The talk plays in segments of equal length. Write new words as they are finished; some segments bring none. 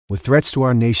With threats to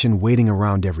our nation waiting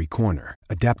around every corner,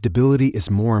 adaptability is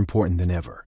more important than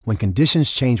ever. When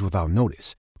conditions change without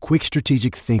notice, quick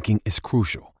strategic thinking is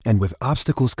crucial. And with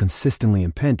obstacles consistently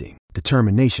impending,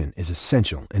 determination is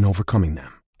essential in overcoming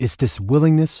them. It's this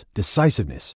willingness,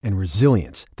 decisiveness, and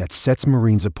resilience that sets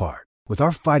Marines apart. With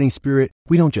our fighting spirit,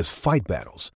 we don't just fight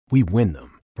battles, we win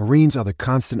them. Marines are the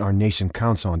constant our nation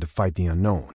counts on to fight the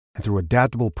unknown. And through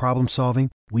adaptable problem solving,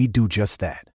 we do just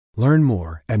that. Learn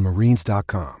more at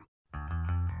marines.com.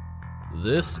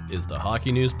 This is the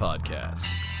Hockey News Podcast.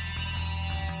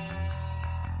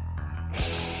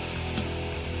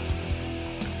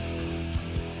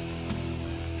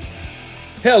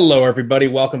 Hello, everybody.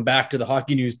 Welcome back to the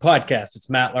Hockey News Podcast. It's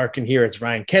Matt Larkin here. It's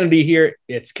Ryan Kennedy here.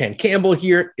 It's Ken Campbell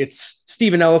here. It's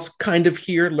Stephen Ellis kind of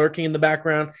here, lurking in the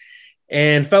background.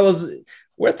 And fellas,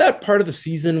 we're at that part of the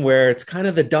season where it's kind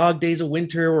of the dog days of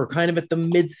winter. We're kind of at the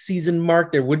mid-season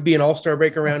mark. There would be an all-star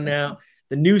break around now.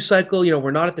 The news cycle,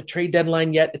 we're not at the trade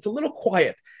deadline yet. It's a little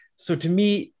quiet. So to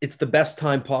me, it's the best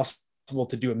time possible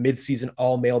to do a mid-season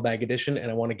all mailbag edition.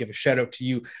 And I want to give a shout out to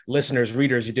you listeners,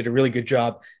 readers. You did a really good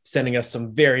job sending us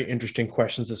some very interesting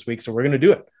questions this week. So we're going to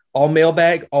do it all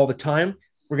mailbag all the time.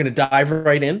 We're going to dive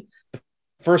right in. The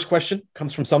first question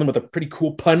comes from someone with a pretty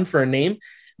cool pun for a name,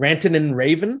 Ranton and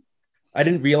Raven. I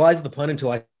didn't realize the pun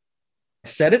until I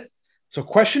said it. So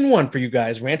question one for you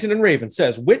guys, Ranton and Raven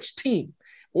says, which team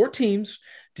or teams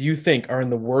do you think are in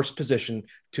the worst position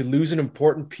to lose an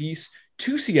important piece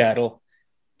to Seattle?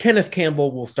 Kenneth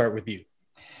Campbell, we'll start with you.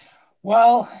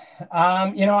 Well,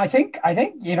 I think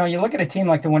you look at a team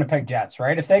like the Winnipeg Jets,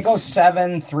 right? If they go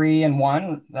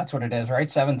 7-3-1, that's what it is, right?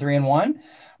 7-3-1.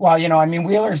 Well,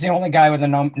 Wheeler's the only guy with a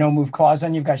no move clause.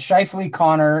 And you've got Scheifele,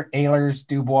 Connor, Ehlers,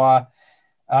 Dubois,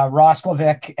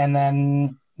 Roslovic, and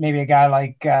then maybe a guy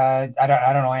like, I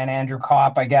don't know, Andrew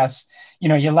Kopp, I guess.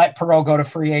 You let Perreault go to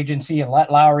free agency, you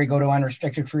let Lowry go to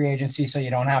unrestricted free agency, so you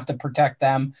don't have to protect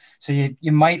them. So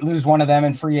you might lose one of them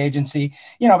in free agency,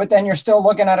 but then you're still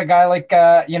looking at a guy like,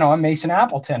 a Mason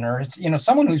Appleton or,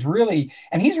 someone who's really,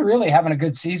 and he's really having a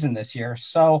good season this year.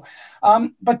 So,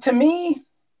 but to me,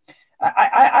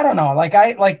 I don't know,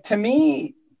 to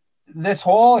me, this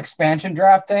whole expansion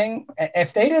draft thing,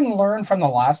 if they didn't learn from the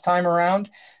last time around,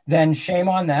 then shame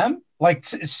on them.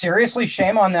 Seriously,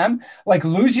 shame on them.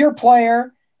 Lose your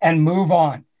player and move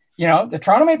on. The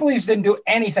Toronto Maple Leafs didn't do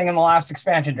anything in the last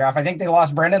expansion draft. I think they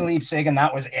lost Brendan Leipzig and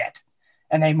that was it.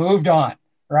 And they moved on,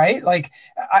 right?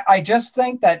 I just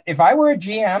think that if I were a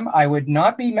GM, I would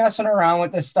not be messing around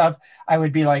with this stuff. I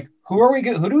would be like, who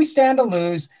do we stand to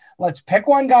lose? Let's pick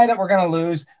one guy that we're going to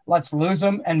lose. Let's lose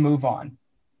him and move on.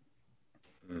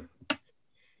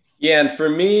 Yeah, and for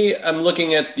me, I'm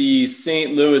looking at the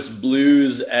St. Louis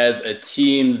Blues as a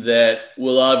team that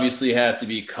will obviously have to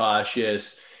be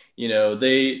cautious. They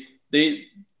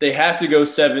have to go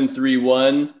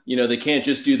 7-3-1. They can't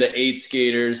just do the 8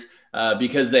 skaters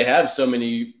because they have so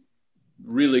many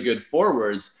really good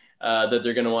forwards that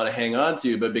they're going to want to hang on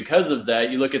to. But because of that,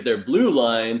 you look at their blue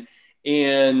line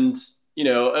and,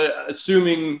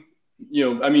 assuming,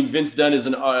 Vince Dunn is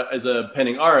a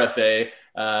pending RFA.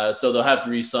 So they'll have to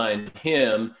re-sign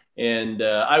him. And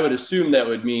I would assume that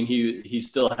would mean he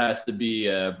still has to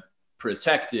be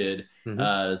protected,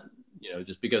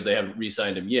 just because they haven't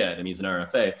re-signed him yet and he's an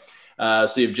RFA.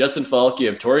 So you have Justin Falk, you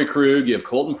have Torrey Krug, you have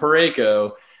Colton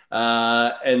Parayko,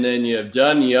 and then you have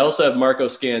Dunn. You also have Marco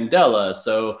Scandella.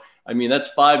 So, that's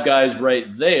 5 guys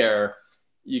right there.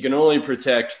 You can only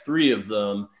protect 3 of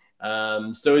them.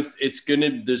 So there's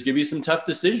gonna be some tough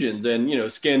decisions, and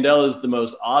Scandella is the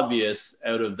most obvious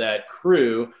out of that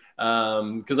crew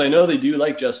because I know they do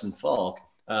like Justin Falk.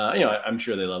 I'm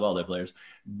sure they love all their players,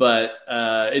 but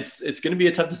it's going to be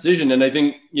a tough decision. And I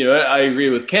think I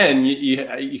agree with Ken.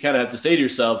 You kind of have to say to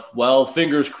yourself, well,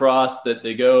 fingers crossed that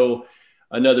they go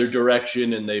another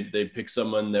direction and they pick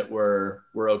someone that we're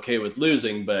okay with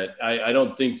losing. But I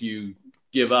don't think you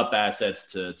give up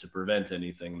assets to prevent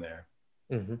anything there.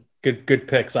 Mm-hmm. Good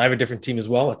picks. I have a different team as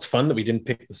well. It's fun that we didn't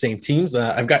pick the same teams.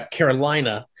 I've got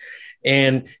Carolina,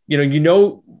 and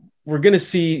we're going to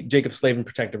see Jacob Slavin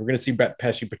protected. We're going to see Brett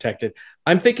Pesce protected.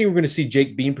 I'm thinking we're going to see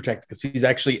Jake Bean protected because he's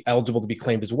actually eligible to be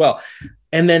claimed as well.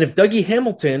 And then if Dougie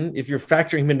Hamilton, if you're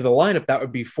factoring him into the lineup, that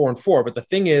would be 4-4. But the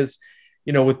thing is,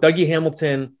 with Dougie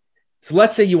Hamilton, so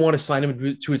let's say you want to sign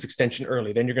him to his extension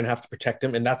early, then you're going to have to protect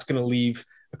him, and that's going to leave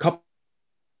a couple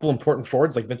important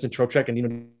forwards like Vincent Trocheck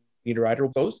and Niederreiter will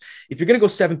post. If you're going to go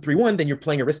 7-3-1, then you're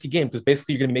playing a risky game because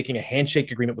basically you're going to be making a handshake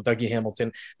agreement with Dougie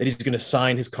Hamilton that he's going to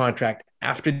sign his contract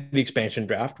after the expansion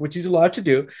draft, which he's allowed to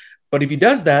do. But if he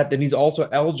does that, then he's also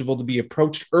eligible to be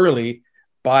approached early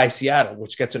by Seattle,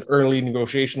 which gets an early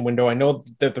negotiation window. I know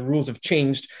that the rules have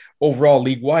changed overall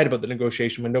league-wide about the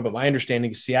negotiation window, but my understanding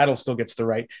is Seattle still gets the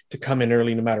right to come in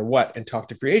early no matter what and talk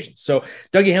to free agents. So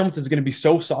Dougie Hamilton's going to be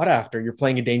so sought after. You're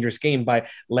playing a dangerous game by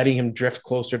letting him drift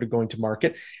closer to going to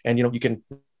market. And, you can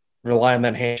rely on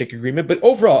that handshake agreement. But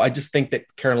overall, I just think that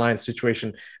Carolina's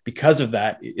situation, because of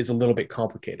that, is a little bit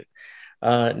complicated.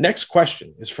 Next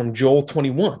question is from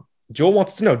Joel21. Joel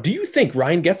wants to know, do you think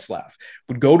Ryan Getzlaf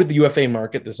would go to the UFA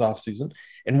market this offseason?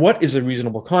 And what is a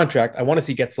reasonable contract? I want to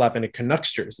see Getzlaf in a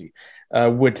Canucks jersey.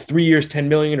 Would 3 years, $10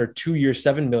 million or 2 years,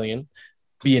 $7 million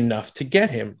be enough to get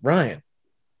him? Ryan.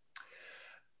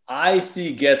 I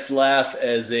see Getzlaf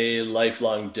as a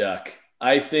lifelong Duck.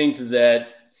 I think that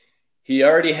he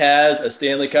already has a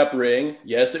Stanley Cup ring.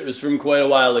 Yes, it was from quite a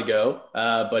while ago,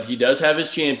 but he does have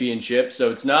his championship.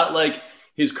 So it's not like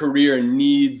his career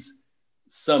needs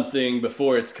something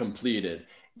before it's completed.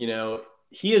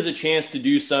 He has a chance to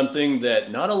do something that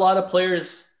not a lot of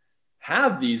players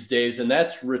have these days, and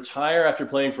that's retire after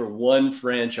playing for one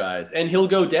franchise. And he'll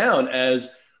go down as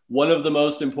one of the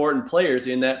most important players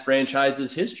in that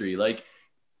franchise's history.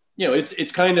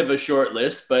 It's kind of a short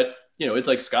list, but it's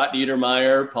like Scott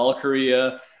Niedermayer, Paul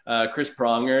Kariya, Chris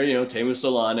Pronger, Teemu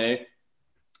Solane,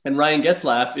 and Ryan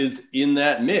Getzlaf is in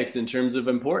that mix in terms of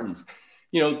importance.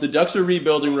 The Ducks are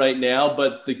rebuilding right now,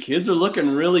 but the kids are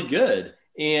looking really good.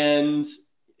 And,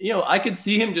 I could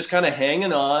see him just kind of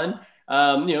hanging on,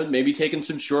 maybe taking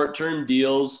some short-term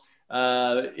deals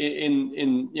until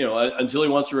he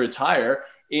wants to retire.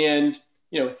 And,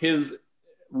 his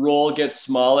role gets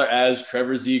smaller as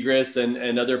Trevor Zegras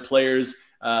and other players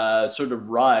sort of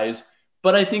rise.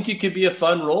 But I think it could be a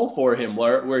fun role for him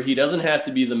where he doesn't have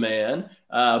to be the man,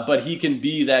 but he can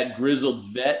be that grizzled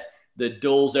vet that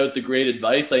doles out the great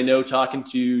advice. I know, talking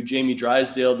to Jamie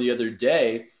Drysdale the other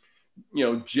day,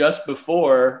 just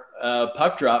before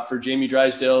puck drop for Jamie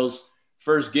Drysdale's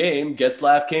first game,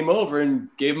 Getzlaf came over and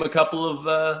gave him a couple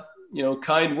of,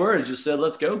 kind words, just said,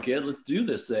 "Let's go, kid, let's do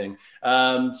this thing."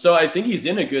 So I think he's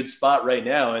in a good spot right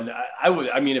now. And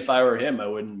if I were him, I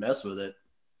wouldn't mess with it.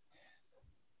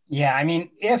 Yeah,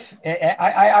 if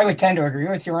I would tend to agree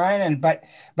with you, Ryan, but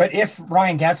if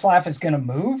Ryan Getzlaf is going to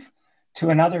move to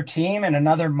another team in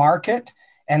another market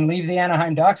and leave the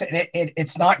Anaheim Ducks,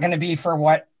 it's not going to be for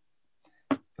what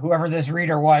whoever this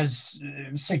reader was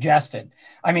suggested.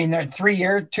 They're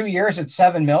 2 years at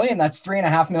 $7 million. That's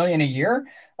 $3.5 million a year.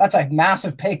 That's a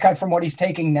massive pay cut from what he's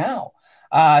taking now.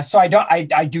 So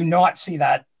I do not see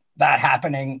that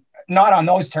happening, not on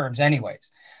those terms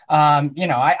anyways.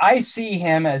 I see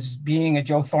him as being a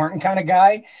Joe Thornton kind of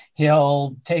guy.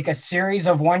 He'll take a series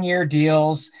of 1-year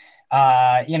deals,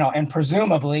 and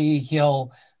presumably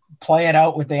he'll play it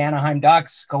out with the Anaheim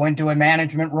Ducks, go into a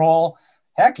management role.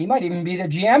 Heck, he might even be the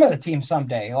GM of the team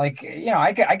someday. I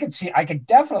could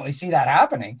definitely see that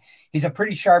happening. He's a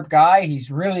pretty sharp guy. He's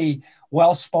really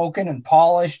well-spoken and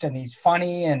polished, and he's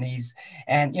funny, and he's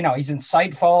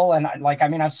insightful. And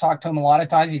I've talked to him a lot of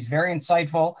times. He's very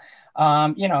insightful.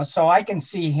 So I can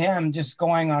see him just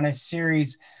going on a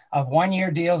series of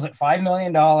 1-year deals at $5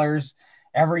 million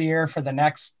every year for the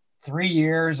next 3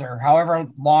 years or however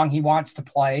long he wants to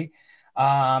play.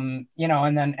 And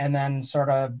then sort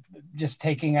of just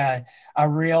taking a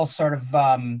real sort of,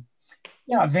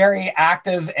 very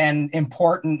active and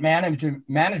important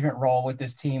management role with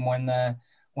this team when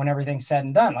everything's said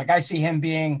and done. I see him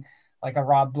being like a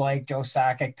Rob Blake, Joe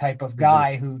Sakic type of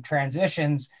guy who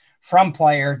transitions from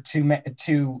player to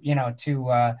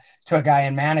a guy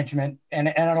in management, and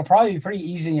it'll probably be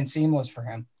pretty easy and seamless for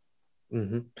him.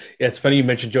 Mm-hmm. Yeah, it's funny you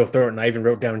mentioned Joe Thornton. I even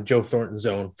wrote down Joe Thornton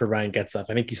zone for Ryan Getzlaf.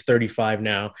 I think he's 35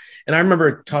 now. And I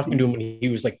remember talking to him when he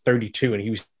was like 32, and he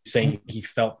was saying he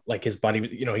felt like his body,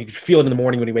 he'd feel it in the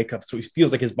morning when he wakes up. So he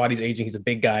feels like his body's aging. He's a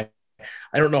big guy.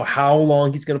 I don't know how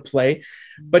long he's going to play,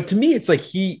 but to me, it's like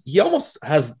he almost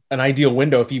has an ideal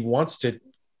window if he wants to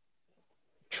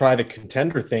try the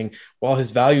contender thing. While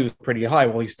his value is pretty high,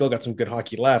 while he's still got some good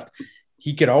hockey left,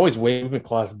 he could always waive movement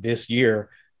clause this year,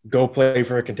 go play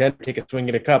for a contender, take a swing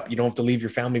at a cup. You don't have to leave your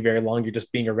family very long. You're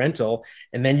just being a rental.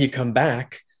 And then you come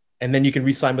back and then you can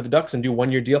re-sign with the Ducks and do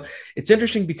 1-year deal. It's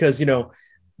interesting because,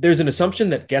 there's an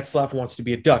assumption that Getzlaf wants to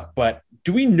be a Duck, but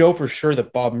do we know for sure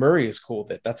that Bob Murray is cool?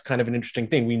 That's kind of an interesting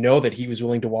thing. We know that he was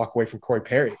willing to walk away from Corey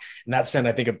Perry, and that sent,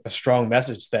 I think, a strong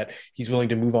message that he's willing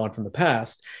to move on from the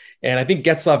past. And I think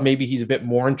Getzlaf, maybe he's a bit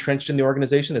more entrenched in the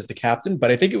organization as the captain, but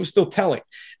I think it was still telling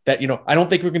that, I don't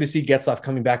think we're going to see Getzlaf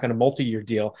coming back on a multi-year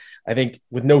deal. I think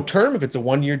with no term, if it's a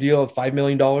 1-year deal of $5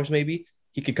 million, maybe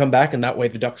he could come back, and that way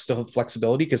the Ducks still have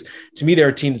flexibility. Because to me, they're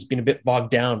a team that's been a bit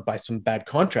bogged down by some bad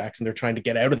contracts, and they're trying to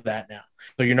get out of that now.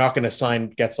 So you're not going to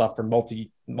sign Getzlaf for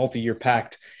multi-year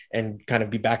pact and kind of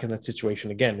be back in that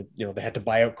situation again. They had to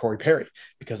buy out Corey Perry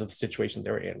because of the situation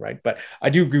they were in, right? But I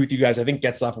do agree with you guys. I think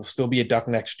Getzlaf will still be a Duck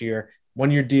next year,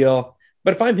 1-year deal.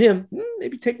 But if I'm him,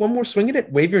 maybe take one more swing at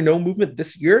it, waive your no movement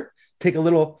this year, take a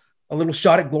little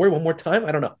shot at glory one more time.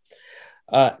 I don't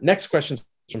know. Next question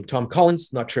from Tom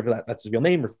Collins. Not sure if that's his real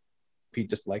name or if he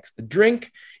just likes the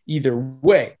drink. Either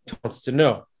way, Tom wants to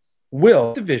know,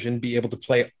 will the division be able to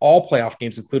play all playoff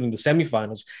games, including the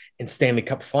semifinals and Stanley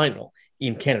Cup final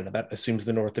in Canada? That assumes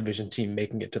the North Division team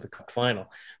making it to the Cup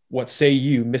final. What say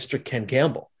you, Mr. Ken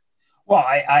Campbell? Well,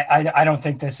 I don't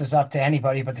think this is up to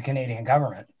anybody but the Canadian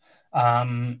government.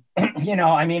 I'm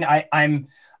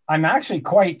actually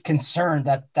quite concerned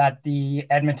that the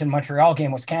Edmonton-Montreal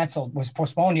game was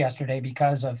postponed yesterday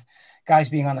because of guys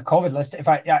being on the COVID list. If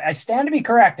I stand to be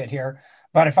corrected here,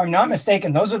 but if I'm not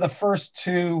mistaken, those are the first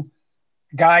two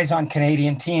guys on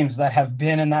Canadian teams that have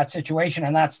been in that situation.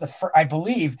 And that's I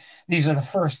believe these are the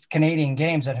first Canadian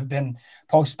games that have been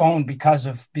postponed because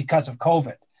of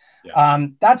COVID. Yeah.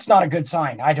 That's not a good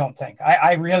sign. I don't think.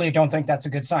 I really don't think that's a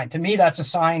good sign. To me, that's a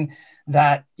sign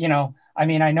that, I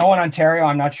know in Ontario,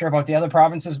 I'm not sure about the other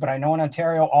provinces, but I know in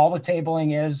Ontario, all the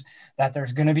tabling is that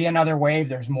there's going to be another wave.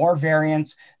 There's more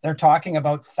variants. They're talking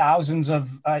about thousands of,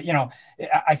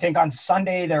 I think on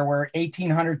Sunday, there were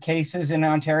 1,800 cases in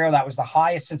Ontario. That was the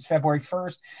highest since February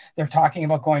 1st. They're talking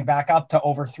about going back up to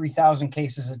over 3,000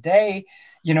 cases a day,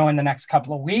 in the next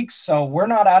couple of weeks. So we're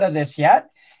not out of this yet.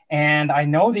 And I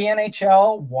know the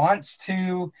NHL wants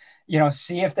to,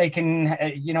 see if they can,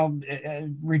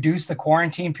 reduce the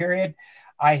quarantine period.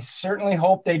 I certainly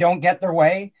hope they don't get their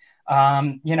way.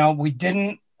 I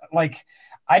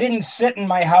didn't sit in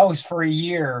my house for a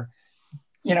year,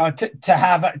 to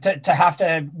have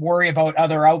to worry about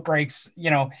other outbreaks,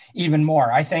 even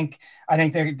more. I think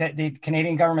the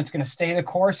Canadian government's going to stay the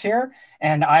course here.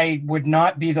 And I would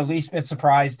not be the least bit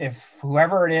surprised if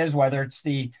whoever it is, whether it's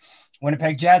the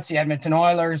Winnipeg Jets, the Edmonton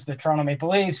Oilers, the Toronto Maple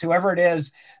Leafs, whoever it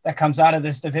is that comes out of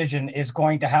this division is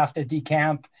going to have to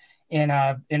decamp in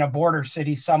a border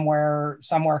city somewhere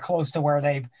close to where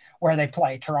they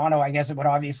play. Toronto, I guess it would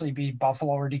obviously be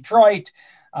Buffalo or Detroit.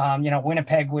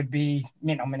 Winnipeg would be,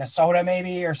 Minnesota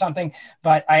maybe or something.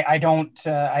 But I don't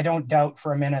doubt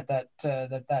for a minute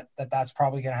that's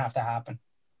probably going to have to happen.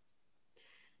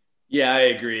 Yeah, I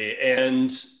agree.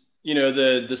 And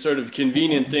the sort of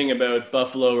convenient thing about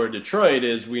Buffalo or Detroit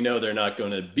is we know they're not going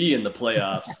to be in the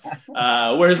playoffs.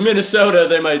 Whereas Minnesota,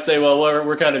 they might say, well,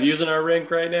 we're kind of using our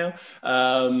rink right now.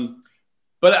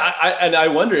 But I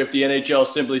wonder if the NHL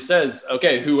simply says,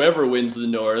 okay, whoever wins the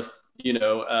North,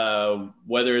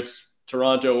 whether it's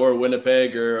Toronto or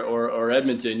Winnipeg or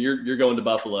Edmonton, you're going to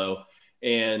Buffalo,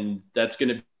 and that's going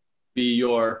to be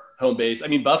your home base. I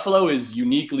mean, Buffalo is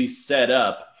uniquely set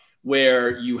up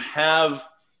where you have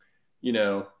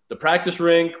the practice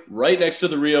rink right next to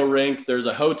the real rink. There's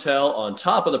a hotel on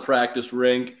top of the practice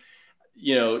rink.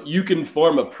 You can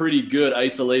form a pretty good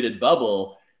isolated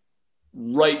bubble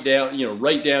right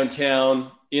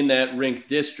downtown in that rink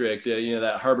district,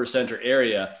 that Harbor Center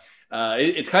area.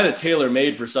 It's kind of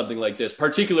tailor-made for something like this,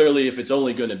 particularly if it's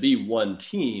only going to be one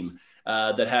team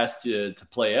that has to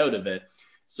play out of it.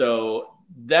 So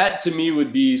that to me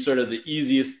would be sort of the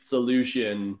easiest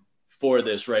solution for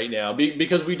this right now,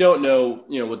 because we don't know,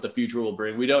 what the future will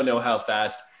bring. We don't know how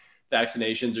fast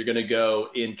vaccinations are going to go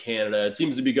in Canada. It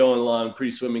seems to be going along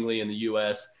pretty swimmingly in the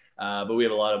US, but we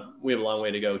have a long way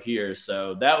to go here.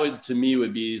 So that would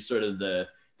be sort of the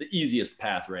easiest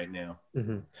path right now.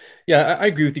 Mm-hmm. Yeah, I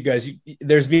agree with you guys.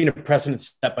 There's been a precedent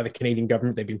set by the Canadian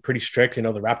government. They've been pretty strict. The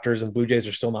Raptors and Blue Jays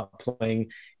are still not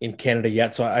playing in Canada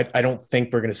yet. So I don't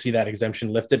think we're going to see that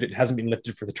exemption lifted. It hasn't been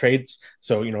lifted for the trades.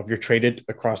 So, if you're traded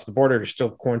across the border, you're still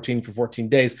quarantined for 14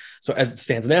 days. So as it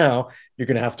stands now, you're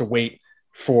going to have to wait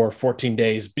for 14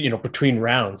 days, between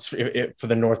rounds for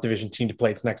the North Division team to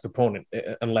play its next opponent,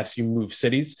 unless you move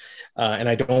cities. And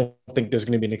I don't think there's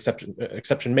going to be an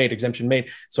exemption made.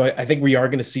 So I think we are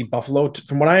going to see Buffalo.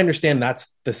 From what I understand, that's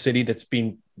the city that's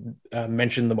being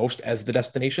mentioned the most as the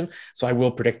destination. So I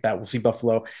will predict that we'll see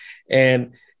Buffalo.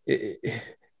 And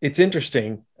it's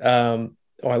interesting. I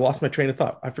lost my train of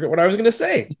thought. I forget what I was going to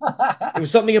say. It was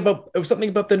something about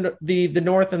the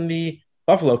North and the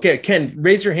Buffalo. Okay, Ken,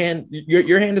 raise your hand.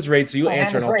 Your hand is raised, so you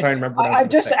answer, and I'll try and remember.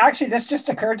 This just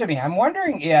occurred to me. I'm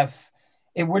wondering if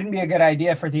it wouldn't be a good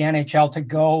idea for the NHL to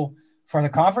go for the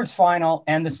conference final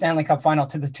and the Stanley Cup final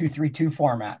to the 2-3-2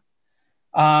 format.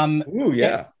 Ooh,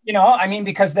 yeah. I mean,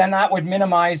 because then that would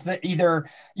minimize the either,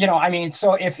 I mean,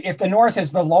 so if the North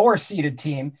is the lower seeded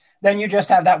team, then you just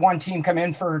have that one team come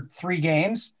in for 3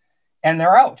 games and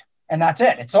they're out and that's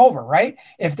it. It's over, right?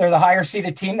 If they're the higher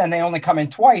seeded team, then they only come in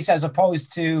twice as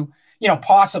opposed to,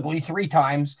 possibly 3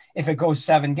 times if it goes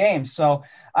 7 games. So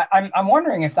I'm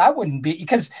wondering if that wouldn't be,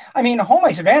 because I mean, home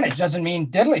ice advantage doesn't mean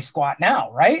diddly squat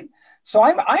now, right? So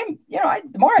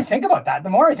the more I think about that, the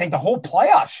more I think the whole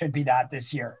playoffs should be that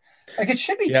this year. Like it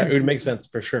should be. Yeah, it would make sense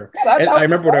for sure. Yeah, I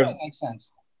remember what I was. Makes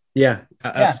sense. Yeah,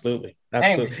 absolutely.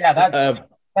 Anyway, yeah,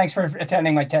 thanks for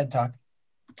attending my TED Talk.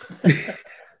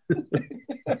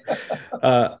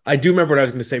 I do remember what I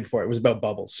was going to say before. It was about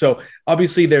bubbles. So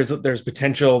obviously there's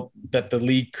potential that the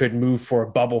league could move for a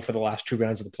bubble for the last 2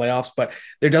 rounds of the playoffs, but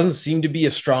there doesn't seem to be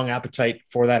a strong appetite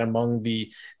for that among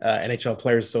the NHL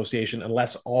Players Association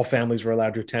unless all families were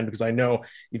allowed to attend, because I know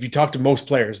if you talk to most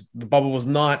players, the bubble was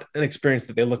not an experience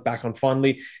that they look back on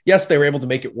fondly. Yes, they were able to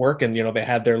make it work and, they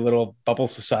had their little bubble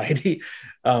society.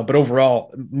 But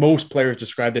overall, most players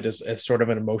described it as sort of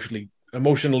an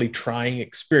emotionally trying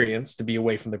experience to be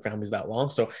away from their families that long.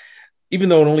 So even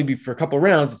though it'll only be for a couple of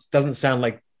rounds, it doesn't sound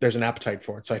like there's an appetite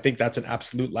for it. So I think that's an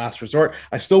absolute last resort.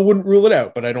 I still wouldn't rule it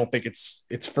out, but I don't think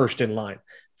it's first in line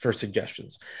for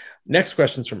suggestions. Next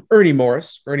question's from Ernie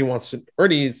Morris. Ernie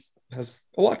has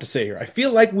a lot to say here. I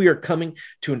feel like we are coming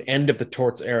to an end of the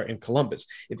Torts era in Columbus.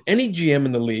 If any GM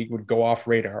in the league would go off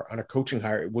radar on a coaching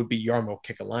hire, it would be Jarmo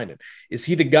Kekalainen. Is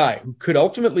he the guy who could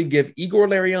ultimately give Igor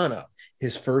Larionov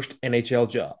his first NHL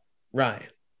job? Ryan.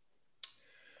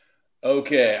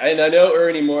 Okay, and I know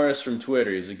Ernie Morris from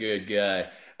Twitter. He's a good guy.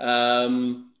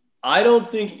 I don't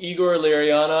think Igor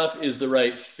Larionov is the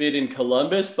right fit in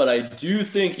Columbus, but I do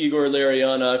think Igor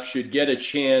Larionov should get a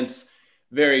chance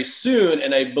very soon.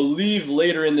 And I believe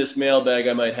later in this mailbag,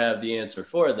 I might have the answer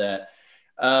for that.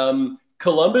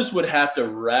 Columbus would have to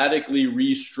radically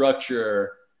restructure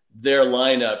their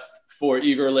lineup for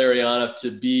Igor Larionov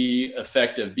to be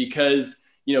effective because,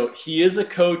 he is a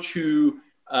coach who,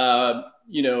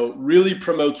 really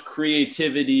promotes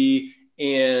creativity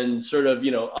and sort of,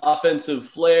 offensive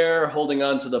flair, holding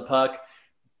on to the puck.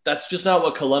 That's just not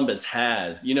what Columbus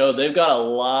has. They've got a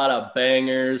lot of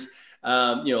bangers.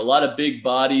 A lot of big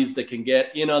bodies that can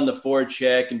get in on the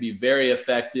forecheck and be very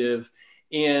effective.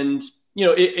 And,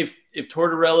 if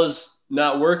Tortorella's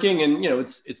not working and,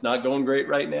 it's not going great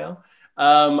right now,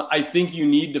 I think you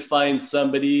need to find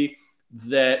somebody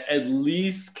that at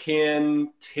least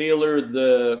can tailor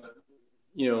the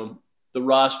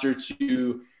roster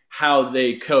to how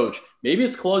they coach. Maybe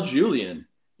it's Claude Julien.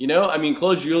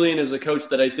 Claude Julien is a coach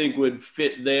that I think would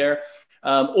fit there.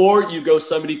 Or you go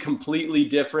somebody completely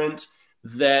different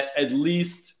that at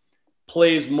least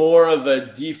plays more of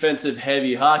a defensive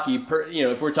heavy hockey.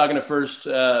 If we're talking a first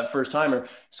timer,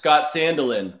 Scott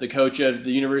Sandelin, the coach of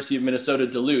the University of Minnesota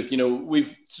Duluth,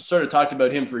 we've sort of talked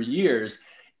about him for years.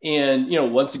 And,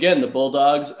 once again, the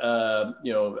Bulldogs,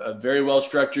 a very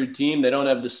well-structured team. They don't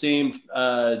have the same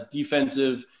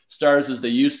defensive stars as they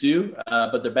used to,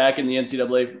 but they're back in the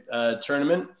NCAA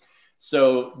tournament.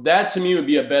 So that to me would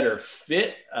be a better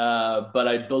fit. But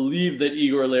I believe that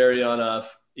Igor Larionov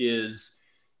is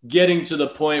getting to the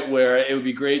point where it would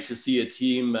be great to see a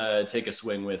team take a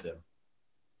swing with him.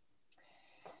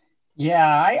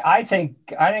 Yeah, I think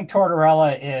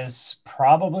Tortorella is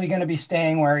probably going to be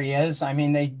staying where he is. I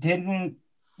mean, they didn't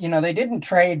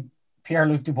trade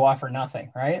Pierre-Luc Dubois for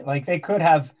nothing, right? Like they could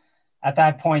have, at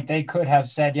that point, they could have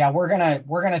said, yeah, we're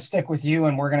gonna stick with you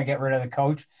and we're gonna get rid of the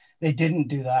coach. They didn't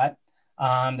do that.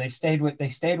 They stayed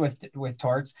with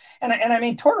Torts, and I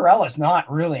mean Tortorella is not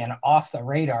really an off the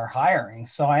radar hiring.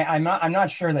 So I'm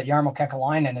not sure that Jarmo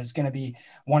Kekalainen is going to be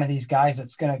one of these guys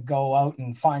that's going to go out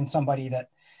and find somebody that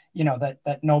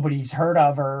that nobody's heard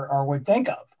of or would think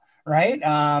of, right?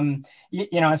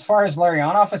 As far as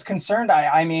Larionov is concerned,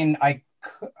 I mean,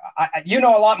 you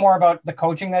know a lot more about the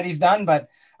coaching that he's done, but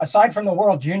aside from the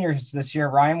World Juniors this year,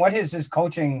 Ryan, what is his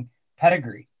coaching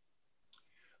pedigree?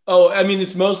 Oh, I mean,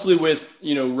 it's mostly with,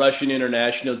 Russian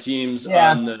international teams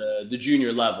on the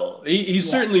junior level. He's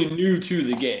certainly new to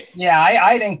the game. Yeah,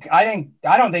 I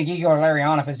don't think Igor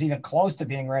Larionov is even close to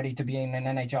being ready to being an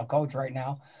NHL coach right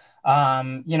now.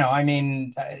 I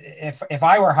mean, if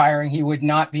I were hiring, he would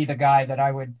not be the guy that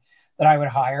I would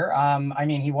hire. I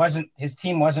mean, his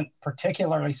team wasn't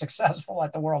particularly successful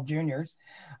at the World Juniors.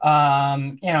 So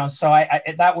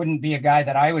that wouldn't be a guy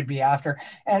that I would be after.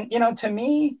 And, to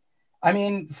me, I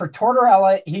mean, for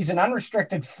Tortorella, he's an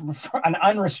unrestricted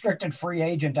free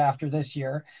agent after this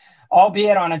year,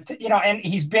 albeit on and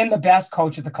he's been the best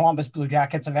coach that the Columbus Blue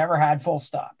Jackets have ever had, full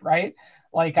stop, right?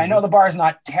 Like, I know the bar is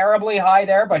not terribly high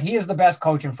there, but he is the best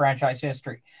coach in franchise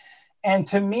history. And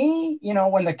to me,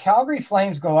 when the Calgary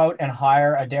Flames go out and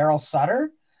hire a Daryl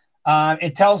Sutter,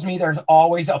 it tells me there's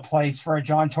always a place for a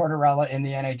John Tortorella in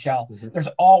the NHL. Mm-hmm. There's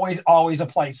always a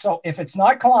place. So if it's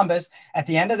not Columbus, at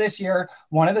the end of this year,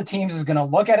 one of the teams is going to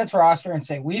look at its roster and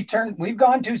say, we've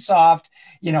gone too soft.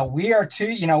 We are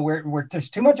too, there's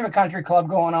too much of a country club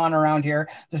going on around here.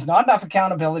 There's not enough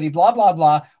accountability, blah, blah,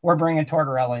 blah. We're bringing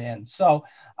Tortorella in. So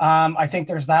I think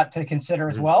there's that to consider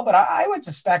as well. But I would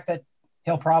suspect that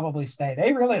he'll probably stay.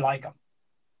 They really like him.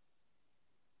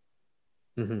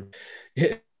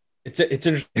 Mm-hmm. It's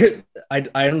interesting. I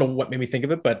don't know what made me think of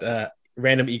it, but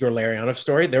random Igor Larionov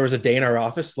story. There was a day in our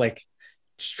office, like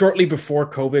shortly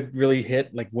before COVID really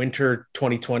hit, like winter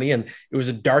 2020, and it was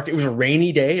a dark and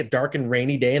rainy day,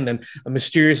 and then a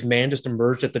mysterious man just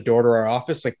emerged at the door to our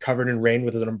office, like covered in rain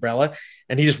with an umbrella,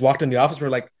 and he just walked in the office. We're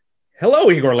like,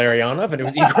 "Hello, Igor Larionov," and it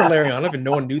was Igor Larionov, and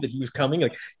no one knew that he was coming.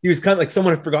 Like, he was kind of like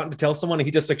someone had forgotten to tell someone, and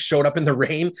he just like showed up in the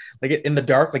rain, like in the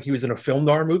dark, like he was in a film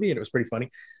noir movie, and it was pretty funny.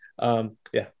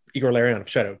 Yeah. Igor Larionov,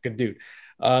 shout out, good dude.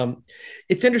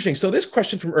 It's interesting. So this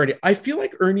question from Ernie, I feel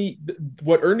like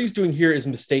what Ernie's doing here is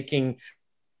mistaking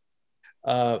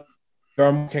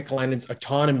Kekalainen's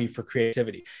autonomy for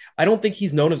creativity. I don't think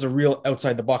he's known as a real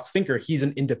outside the box thinker. He's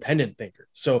an independent thinker.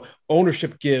 So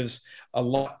ownership gives a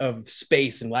lot of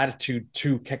space and latitude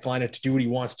to Kekalainen to do what he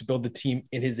wants, to build the team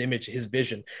in his image, his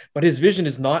vision. But his vision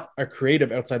is not a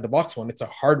creative outside the box one. It's a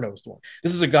hard-nosed one.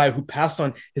 This is a guy who passed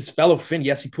on his fellow Finn,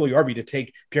 Jesse Puljujärvi, to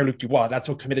take Pierre-Luc Dubois. That's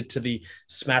how committed to the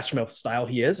smash mouth style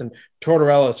he is. And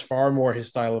Tortorella is far more his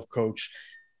style of coach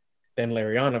than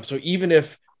Larionov. So even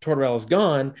if Tortorella is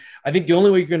gone, I think the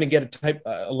only way you're going to get a type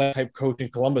coach in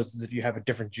Columbus is if you have a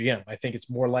different GM. I think it's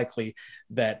more likely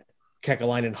that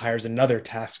Kekalainen hires another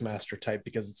taskmaster type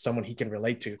because it's someone he can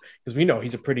relate to, because we know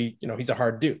he's he's a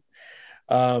hard dude.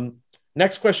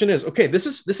 Next question is, okay, this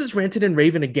is Ranted and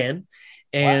Raven again.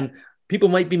 And people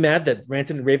might be mad that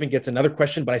Ranted and Raven gets another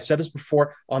question, but I've said this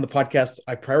before on the podcast.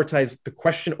 I prioritize the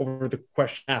question over the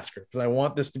question asker because I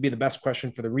want this to be the best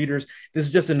question for the readers. This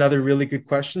is just another really good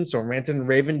question. So Ranted and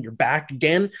Raven, you're back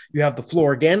again. You have the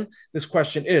floor again. This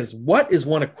question is, what is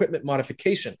one equipment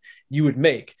modification you would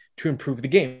make to improve the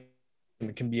game?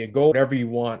 It can be a goal, whatever you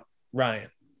want, Ryan.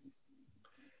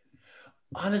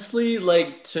 Honestly,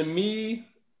 like, to me,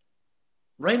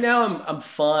 right now I'm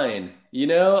fine.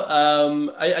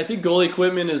 I think goalie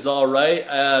equipment is all right.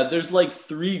 There's like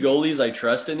 3 goalies I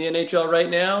trust in the NHL right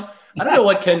now. I don't know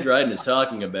what Ken Dryden is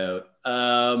talking about.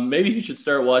 Maybe he should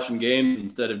start watching games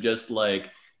instead of just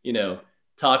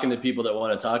talking to people that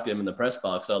want to talk to him in the press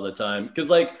box all the time.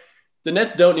 Because like the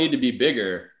nets don't need to be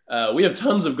bigger. We have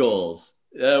tons of goals.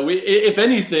 If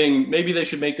anything, maybe they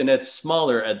should make the nets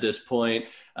smaller at this point,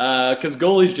 because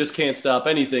goalies just can't stop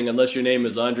anything unless your name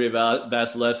is Andre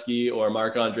Vasilevsky or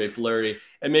Marc-Andre Fleury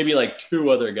and maybe like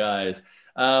 2 other guys.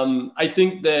 I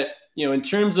think that, in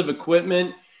terms of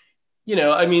equipment,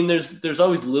 there's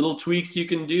always little tweaks you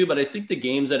can do, but I think the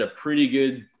game's at a pretty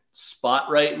good spot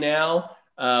right now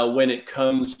when it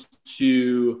comes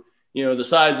to the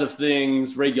size of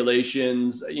things,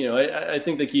 regulations. I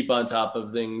think they keep on top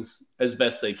of things as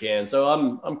best they can. So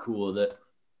I'm cool with it.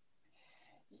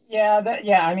 Yeah.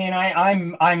 I mean,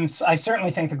 I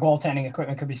certainly think the goaltending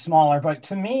equipment could be smaller, but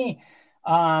to me,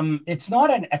 it's not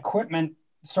an equipment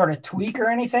sort of tweak or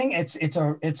anything. It's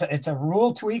a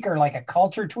rule tweak or like a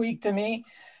culture tweak to me.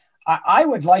 I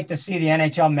would like to see the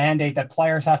NHL mandate that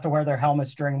players have to wear their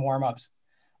helmets during warmups.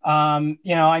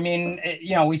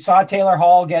 We saw Taylor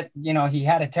Hall get, he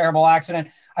had a terrible accident.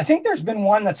 I think there's been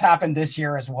one that's happened this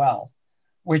year as well,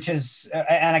 which is,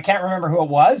 and I can't remember who it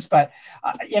was, but,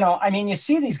 you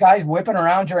see these guys whipping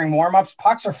around during warmups,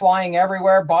 pucks are flying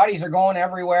everywhere, bodies are going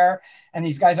everywhere, and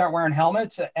these guys aren't wearing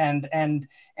helmets. And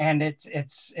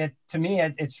it's to me,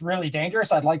 it's really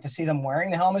dangerous. I'd like to see them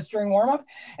wearing the helmets during warmup.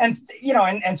 And,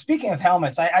 and speaking of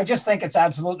helmets, I just think it's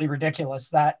absolutely ridiculous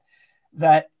that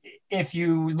if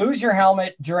you lose your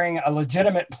helmet during a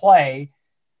legitimate play,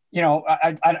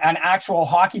 an actual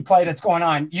hockey play that's going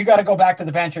on, you got to go back to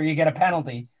the bench or you get a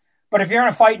penalty. But if you're in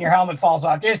a fight and your helmet falls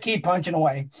off, just keep punching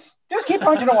away.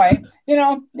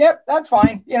 Yep, that's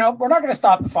fine. We're not going to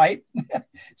stop the fight.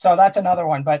 So that's another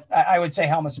one. But I would say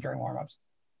helmets during warmups.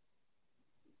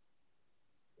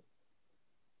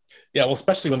 Yeah, well,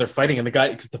 especially when they're fighting and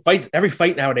because every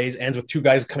fight nowadays ends with 2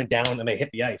 guys coming down and they hit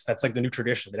the ice. That's like the new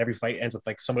tradition, that every fight ends with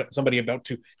like somebody about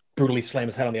to brutally slam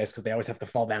his head on the ice because they always have to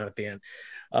fall down at the end.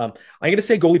 I'm going to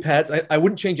say goalie pads. I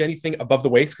wouldn't change anything above the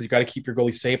waist because you got to keep your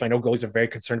goalies safe. I know goalies are very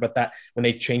concerned about that. When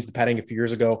they changed the padding a few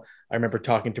years ago, I remember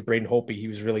talking to Braden Holtby. He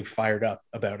was really fired up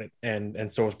about it,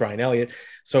 and so was Brian Elliott.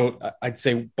 So I'd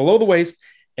say below the waist.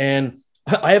 And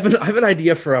I have an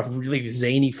idea for a really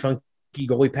zany, funky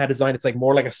goalie pad design. It's like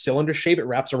more like a cylinder shape. It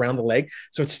wraps around the leg,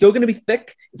 so it's still going to be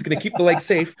thick. It's going to keep the leg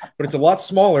safe, but it's a lot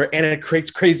smaller, and it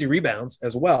creates crazy rebounds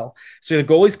as well. So the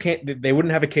goalies they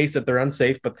wouldn't have a case that they're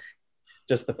unsafe, but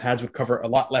just the pads would cover a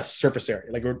lot less surface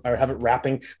area. Like, or have it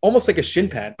wrapping almost like a shin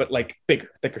pad, but like bigger,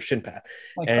 thicker shin pad,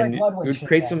 like and it would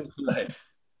create some.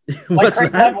 Like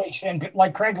Craig Ludwig,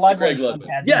 like Craig Ludwig.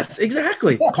 Yes,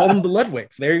 exactly. Call them the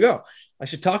Ludwigs. There you go. I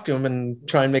should talk to him and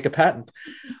try and make a patent.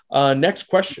 Next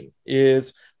question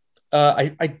is,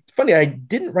 funny, I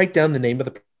didn't write down the name of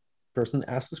the person that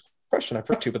asked this question. I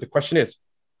forgot to, but the question is,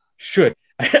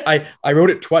 I wrote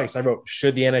it twice. I wrote,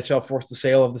 should the NHL force the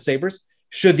sale of the Sabres?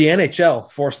 Should the NHL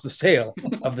force the sale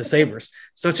of the Sabres?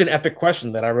 Such an epic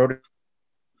question that I wrote it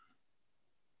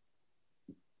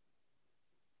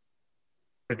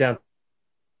down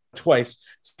twice.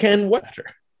 Ken, what matter?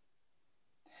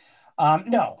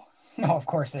 No, of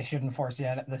course they shouldn't force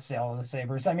the sale of the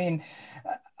Sabres. I mean,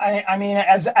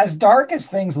 as dark as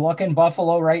things look in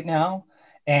Buffalo right now,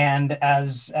 and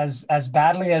as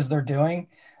badly as they're doing,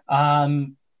 there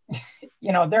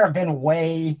have been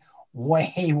way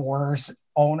worse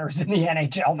owners in the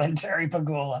NHL than Terry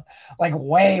Pegula, like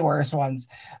way worse ones.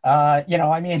 The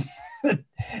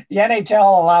NHL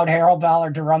allowed Harold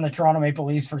Ballard to run the Toronto Maple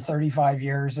Leafs for 35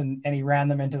 years and he ran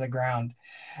them into the ground.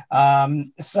 Has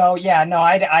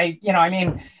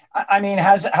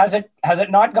it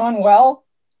not gone well?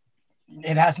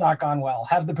 It has not gone well.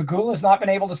 Have the Pegulas not been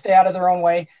able to stay out of their own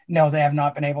way? No, they have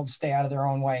not been able to stay out of their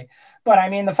own way. But I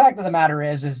mean, the fact of the matter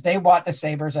is they bought the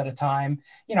Sabres at a time.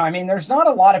 There's not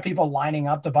a lot of people lining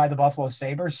up to buy the Buffalo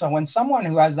Sabres. So when someone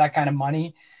who has that kind of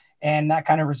money and that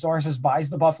kind of resources buys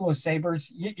the Buffalo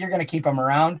Sabres, you're going to keep him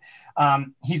around.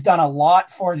 He's done a lot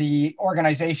for the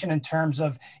organization in terms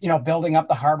of, building up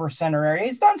the Harbor Center area.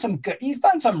 He's done some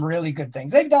really good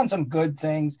things. They've done some good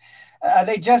things.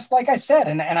 They just, like I said,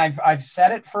 and I've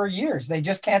said it for years, they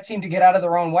just can't seem to get out of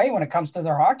their own way when it comes to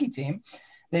their hockey team.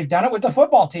 They've done it with the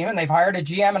football team, and they've hired a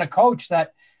GM and a coach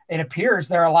that it appears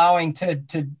they're allowing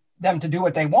them to do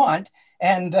what they want.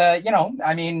 And, out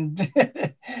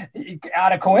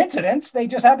of coincidence, they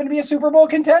just happen to be a Super Bowl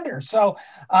contender. So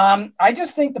I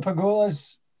just think the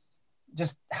Pegulas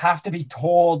just have to be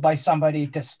told by somebody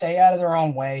to stay out of their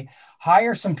own way,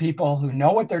 hire some people who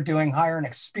know what they're doing, hire an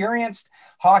experienced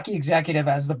hockey executive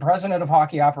as the president of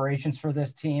hockey operations for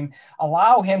this team,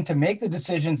 allow him to make the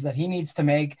decisions that he needs to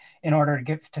make in order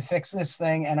to fix this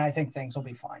thing. And I think things will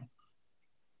be fine.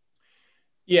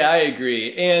 Yeah, I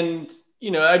agree. And,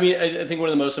 I think one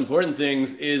of the most important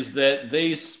things is that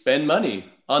they spend money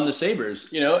on the Sabres.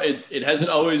 It hasn't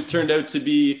always turned out to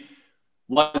be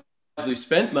wisely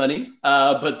spent money,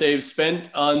 but they've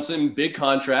spent on some big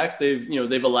contracts.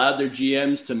 They've allowed their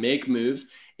GMs to make moves,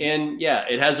 and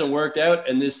it hasn't worked out.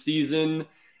 And this season,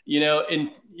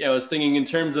 I was thinking in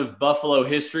terms of Buffalo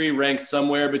history, ranks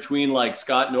somewhere between like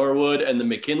Scott Norwood and the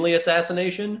McKinley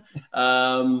assassination.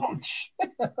 I'm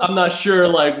not sure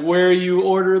like where you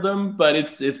order them, but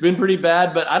it's been pretty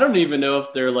bad. But I don't even know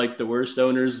if they're like the worst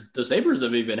owners the Sabres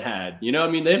have even had.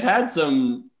 They've had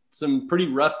some pretty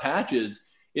rough patches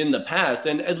in the past,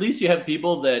 and at least you have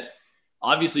people that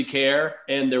obviously care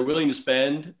and they're willing to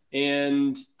spend.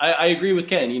 And I agree with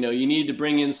Ken. You need to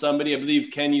bring in somebody. I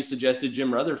believe Ken, you suggested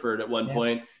Jim Rutherford at one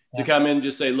point to come in and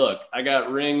just say, look, I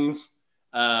got rings.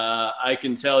 I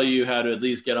can tell you how to at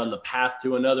least get on the path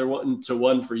to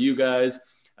one for you guys.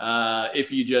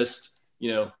 If you just,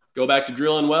 go back to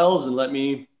drilling wells and let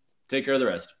me take care of the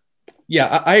rest.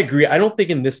 Yeah, I agree. I don't think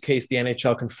in this case the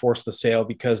NHL can force the sale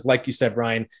because, like you said,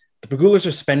 Ryan, the Pegulas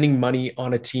are spending money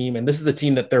on a team, and this is a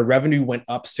team that their revenue went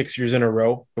up 6 years in a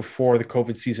row before the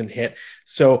COVID season hit.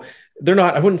 So they're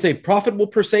not, I wouldn't say profitable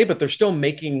per se, but their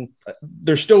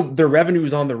revenue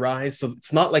is on the rise. So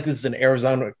it's not like this is an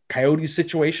Arizona Coyotes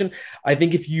situation. I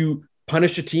think if you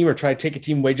punish a team or try to take a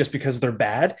team away just because they're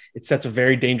bad, it sets a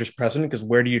very dangerous precedent because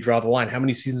where do you draw the line? How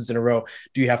many seasons in a row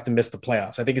do you have to miss the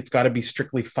playoffs? I think it's got to be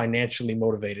strictly financially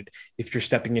motivated if you're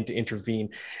stepping in to intervene.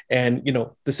 And,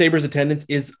 the Sabres attendance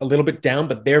is a little bit down,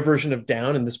 but their version of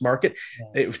down in this market,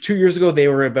 it was 2 years ago, they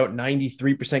were about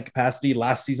 93% capacity.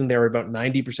 Last season, they were about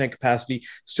 90% capacity,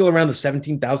 still around the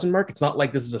 17,000 mark. It's not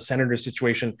like this is a Senators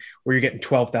situation where you're getting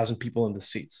 12,000 people in the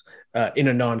seats in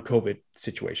a non-COVID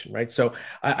situation, right? So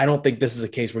I don't think this is a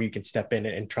case where you can step in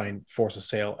and try and force a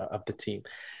sale of the team.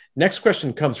 Next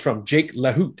question comes from Jake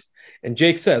Lahoot. And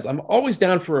Jake says, I'm always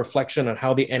down for reflection on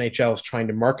how the NHL is trying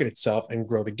to market itself and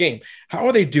grow the game. How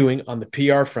are they doing on the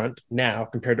PR front now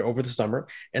compared to over the summer?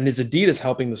 And is Adidas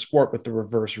helping the sport with the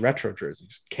reverse retro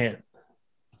jerseys? Ken.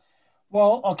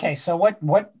 Well, okay. So what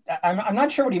I'm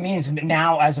not sure what he means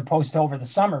now as opposed to over the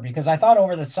summer, because I thought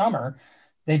over the summer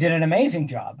they did an amazing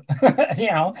job.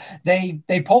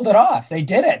 They pulled it off. They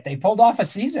did it. They pulled off a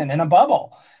season in a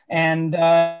bubble. And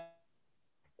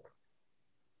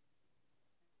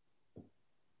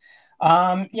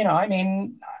I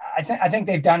mean, I think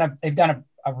they've done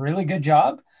a really good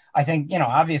job. I think,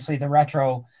 obviously the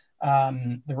retro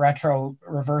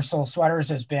reversal sweaters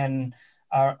has been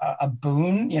a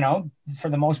boon. For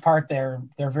the most part, they're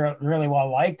really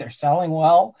well liked. They're selling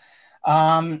well.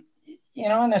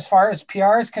 And as far as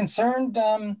PR is concerned,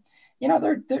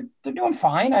 they're doing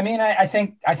fine. I mean, I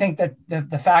think that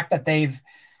the fact that they've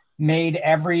made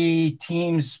every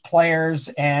team's players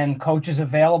and coaches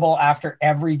available after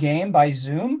every game by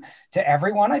Zoom to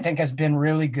everyone, I think has been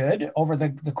really good over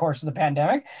the course of the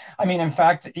pandemic. I mean, in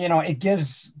fact, it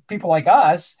gives people like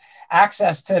us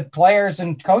access to players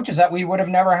and coaches that we would have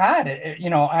never had,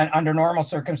 under normal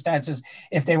circumstances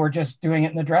if they were just doing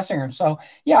it in the dressing room. So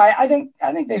yeah, I think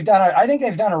they've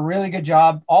done a really good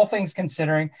job, all things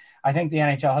considering. I think the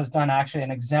NHL has done actually an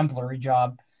exemplary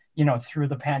job through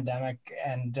the pandemic,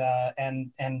 and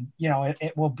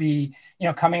it will be,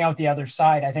 coming out the other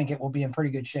side, I think it will be in pretty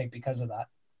good shape because of that.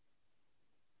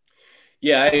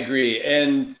 Yeah, I agree.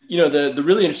 And, the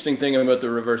really interesting thing about the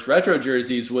reverse retro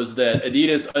jerseys was that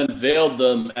Adidas unveiled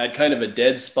them at kind of a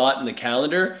dead spot in the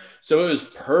calendar. So it was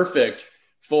perfect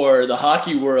for the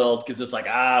hockey world because it's like,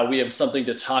 we have something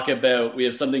to talk about. We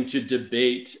have something to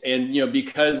debate. And,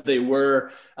 because they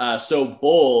were so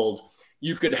bold,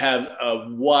 you could have a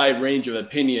wide range of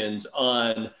opinions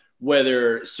on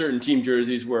whether certain team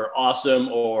jerseys were awesome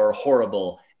or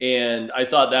horrible. And I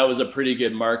thought that was a pretty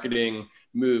good marketing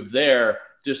move there,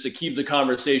 just to keep the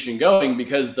conversation going,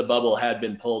 because the bubble had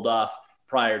been pulled off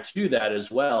prior to that as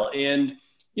well. And,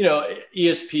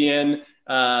 ESPN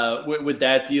with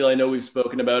that deal, I know we've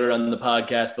spoken about it on the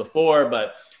podcast before,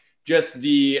 but just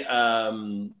the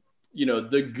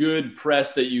good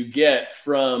press that you get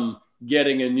from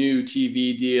getting a new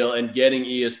TV deal and getting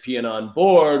ESPN on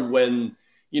board when,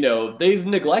 they've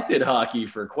neglected hockey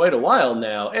for quite a while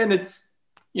now. And it's,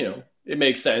 it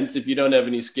makes sense. If you don't have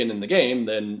any skin in the game,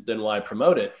 then why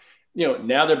promote it?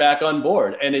 Now they're back on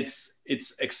board, and it's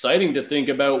exciting to think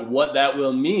about what that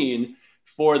will mean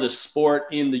for the sport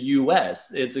in the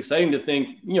US. It's exciting to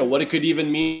think, what it could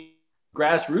even mean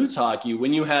grassroots hockey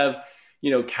when you have,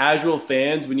 casual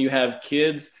fans, when you have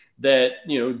kids that,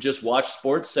 just watch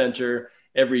Sports Center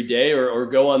every day or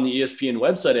go on the ESPN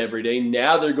website every day.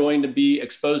 Now they're going to be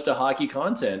exposed to hockey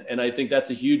content. And I think that's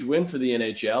a huge win for the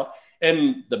NHL.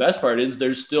 And the best part is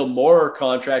there's still more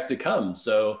contract to come.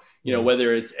 So,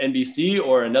 whether it's NBC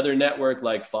or another network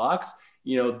like Fox,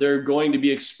 they're going to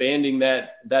be expanding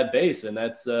that base. And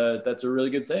that's a really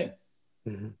good thing.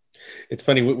 Mm-hmm. It's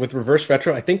funny with reverse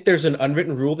retro. I think there's an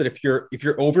unwritten rule that if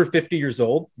you're over 50 years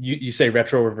old, you say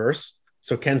retro reverse.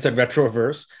 So Ken said retro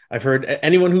reverse. I've heard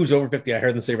anyone who's over 50, I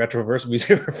heard them say retro reverse. We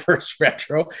say reverse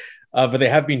retro, but they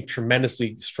have been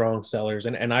tremendously strong sellers.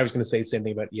 And I was going to say the same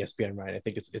thing about ESPN, right? I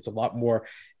think it's a lot more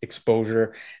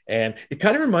exposure. And it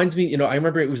kind of reminds me, I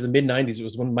remember it was the mid 90s. It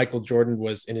was when Michael Jordan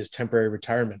was in his temporary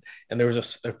retirement. And there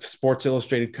was a Sports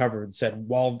Illustrated cover that said,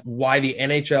 well, why the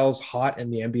NHL's hot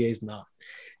and the NBA's not.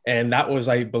 And that was,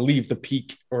 I believe, the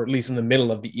peak, or at least in the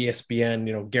middle of the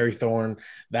ESPN, Gary Thorne,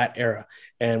 that era.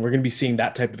 And we're going to be seeing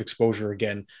that type of exposure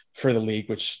again for the league,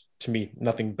 which to me,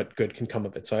 nothing but good can come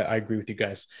of it. So I agree with you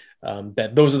guys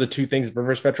that those are the two things,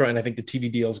 reverse retro. And I think the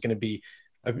TV deal is going to be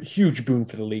a huge boon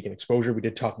for the league and exposure. We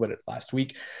did talk about it last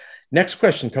week. Next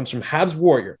question comes from Habs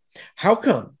Warrior. How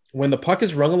come when the puck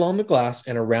is rung along the glass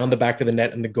and around the back of the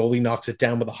net and the goalie knocks it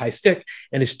down with a high stick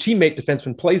and his teammate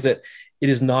defenseman plays it, it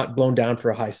is not blown down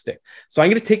for a high stick? So I'm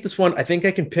going to take this one. I think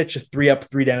I can pitch a 3-up,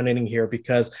 3-down inning here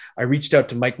because I reached out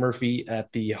to Mike Murphy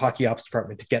at the hockey ops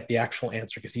department to get the actual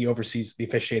answer because he oversees the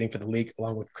officiating for the league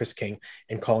along with Chris King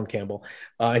and Colin Campbell.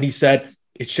 And he said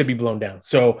it should be blown down.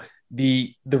 So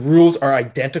the rules are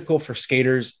identical for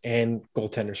skaters and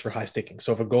goaltenders for high sticking.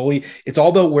 So if a goalie, it's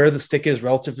all about where the stick is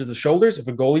relative to the shoulders. If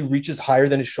a goalie reaches higher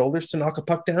than his shoulders to knock a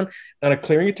puck down on a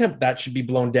clearing attempt, that should be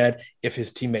blown dead if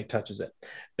his teammate touches it.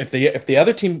 If the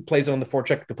other team plays it on the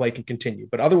forecheck, the play can continue.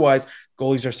 But otherwise,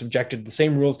 goalies are subjected to the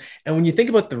same rules. And when you think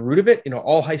about the root of it,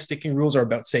 all high sticking rules are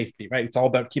about safety, right? It's all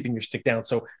about keeping your stick down.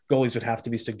 So goalies would have to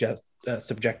be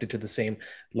subjected to the same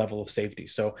level of safety.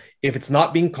 So if it's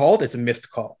not being called, it's a missed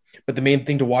call. But the main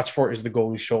thing to watch for is the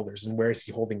goalie's shoulders and where is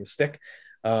he holding his stick.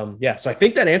 So I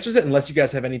think that answers it, unless you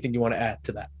guys have anything you want to add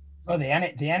to that. Oh, the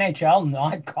NHL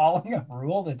not calling a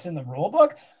rule that's in the rule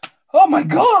book? Oh my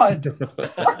God!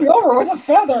 Knock me over with a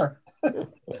feather.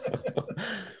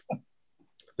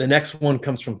 The next one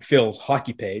comes from Phil's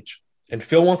hockey page. And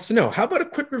Phil wants to know, how about a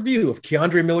quick review of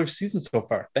K'Andre Miller's season so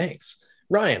far? Thanks.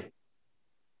 Ryan.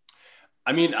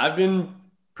 I mean, I've been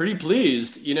pretty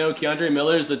pleased. K'Andre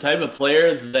Miller is the type of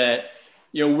player that,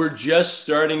 we're just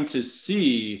starting to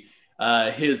see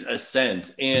his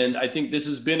ascent. And I think this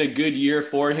has been a good year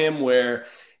for him where,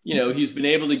 he's been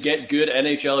able to get good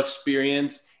NHL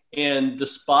experience, and the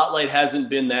spotlight hasn't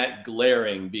been that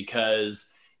glaring because,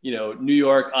 New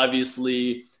York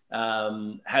obviously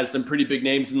has some pretty big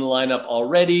names in the lineup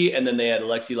already. And then they had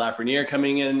Alexis Lafreniere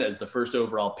coming in as the first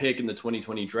overall pick in the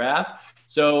 2020 draft.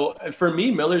 So for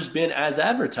me, Miller's been as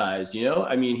advertised.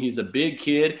 He's a big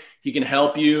kid. He can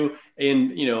help you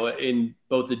in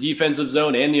both the defensive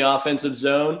zone and the offensive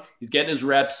zone. He's getting his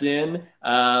reps in,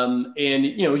 and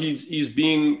he's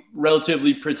being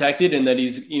relatively protected in that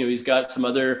he's got some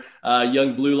other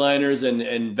young blue liners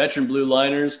and veteran blue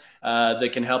liners that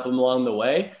can help him along the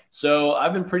way. So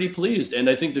I've been pretty pleased, and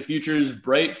I think the future is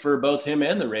bright for both him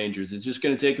and the Rangers. It's just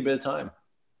going to take a bit of time.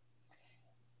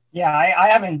 Yeah, I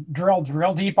haven't drilled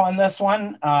real deep on this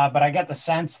one, but I get the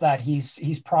sense that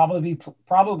he's probably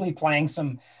playing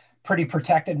some pretty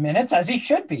protected minutes, as he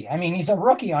should be. I mean, he's a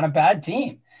rookie on a bad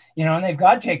team, and they've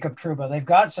got Jacob Trouba. They've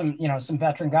got some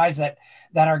veteran guys that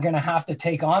are going to have to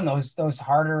take on those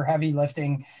harder, heavy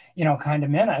lifting, kind of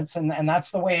minutes. And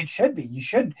that's the way it should be. You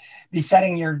should be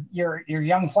setting your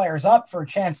young players up for a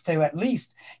chance to at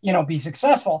least, be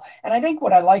successful. And I think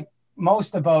what I like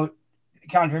most about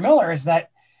K'Andre Miller is that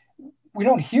we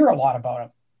don't hear a lot about him.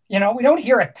 We don't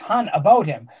hear a ton about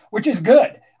him, which is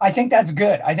good. I think that's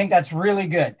good. I think that's really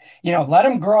good. Let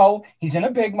him grow. He's in a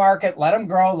big market. Let him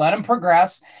grow. Let him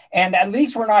progress. And at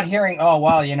least we're not hearing, oh,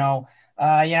 well,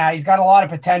 he's got a lot of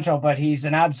potential, but he's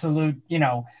an absolute,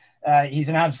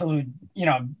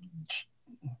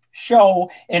 show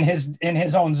in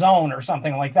his own zone or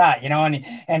something like that,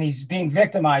 and he's being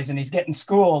victimized and he's getting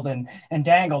schooled and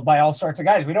dangled by all sorts of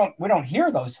guys. We don't hear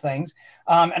those things.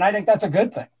 And I think that's a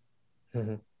good thing.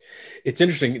 Mm-hmm. It's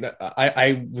interesting.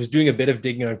 I was doing a bit of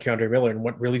digging on K'Andre Miller, and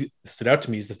what really stood out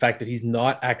to me is the fact that he's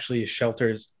not actually as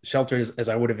sheltered as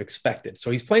I would have expected.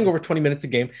 So he's playing over 20 minutes a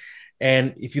game.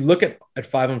 And if you look at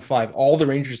 5-on-5, all the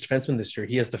Rangers defensemen this year,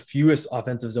 he has the fewest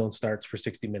offensive zone starts for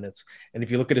 60 minutes. And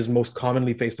if you look at his most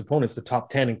commonly faced opponents, the top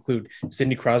 10 include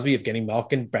Sidney Crosby, Evgeny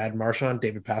Malkin, Brad Marchand,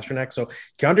 David Pastrnak. So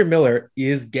K'Andre Miller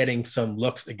is getting some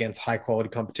looks against high quality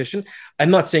competition.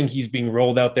 I'm not saying he's being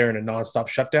rolled out there in a nonstop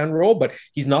shutdown role, but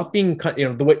he's not being,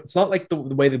 the way it's not like the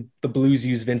way the Blues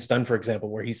use Vince Dunn, for example,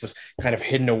 where he's just kind of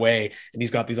hidden away and he's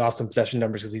got these awesome possession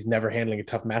numbers because he's never handling a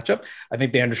tough matchup. I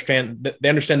think they understand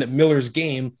that Miller's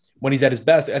game when he's at his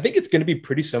best, I think it's going to be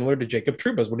pretty similar to Jacob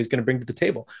Trouba's, what he's going to bring to the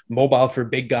table. Mobile for a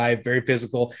big guy, very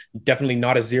physical, definitely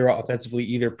not a zero offensively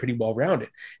either, pretty well-rounded.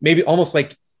 Maybe almost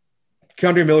like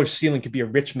K'Andre Miller's ceiling could be a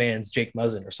rich man's Jake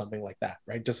Muzzin or something like that,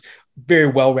 right? Just very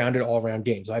well-rounded all-around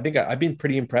games. So I think I've been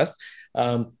pretty impressed.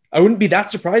 I wouldn't be that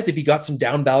surprised if he got some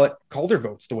down ballot Calder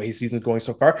votes the way his season's going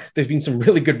so far. There's been some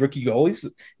really good rookie goalies,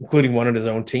 including one on his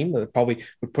own team that probably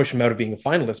would push him out of being a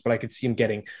finalist, but I could see him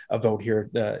getting a vote here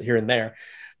and there.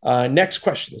 Next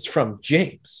question is from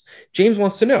James. James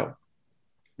wants to know,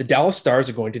 the Dallas Stars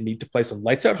are going to need to play some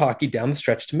lights out hockey down the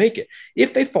stretch to make it.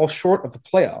 If they fall short of the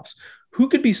playoffs, who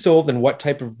could be sold and what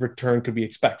type of return could we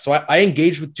expect? So I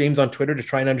engaged with James on Twitter to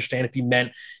try and understand if he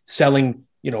meant selling,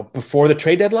 before the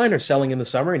trade deadline or selling in the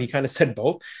summer. And he kind of said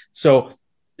both. So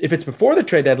if it's before the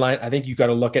trade deadline, I think you got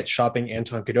to look at shopping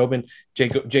Anton Khudobin,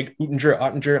 Jake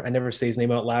Ottinger. I never say his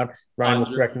name out loud. Ryan will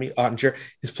correct me. Ottinger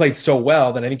has played so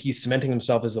well that I think he's cementing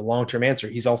himself as the long-term answer.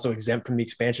 He's also exempt from the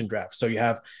expansion draft. So you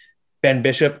have Ben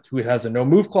Bishop, who has a no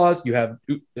move clause. You have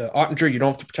Ottinger. You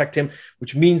don't have to protect him,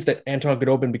 which means that Anton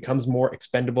Khudobin becomes more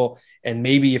expendable. And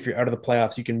maybe if you're out of the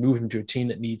playoffs, you can move him to a team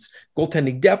that needs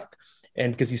goaltending depth.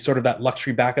 And because he's sort of that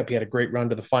luxury backup, he had a great run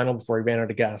to the final before he ran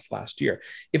out of gas last year.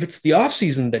 If it's the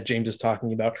offseason that James is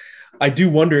talking about, I do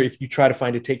wonder if you try to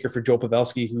find a taker for Joe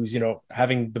Pavelski, who's,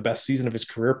 having the best season of his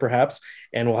career, perhaps,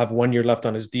 and will have 1 year left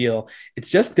on his deal. It's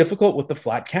just difficult with the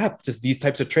flat cap. Just these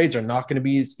types of trades are not going to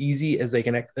be as easy as they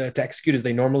can to execute as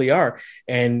they normally are.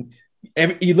 And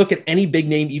you look at any big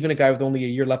name, even a guy with only a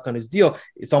year left on his deal,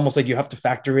 it's almost like you have to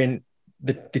factor in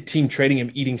the team trading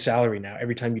him eating salary now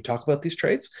every time you talk about these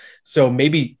trades. So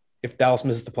maybe if Dallas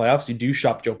misses the playoffs, you do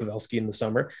shop Joe Pavelski in the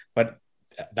summer, but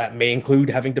that may include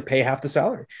having to pay half the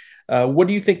salary. What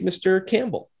do you think, Mr.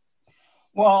 Campbell?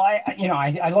 Well,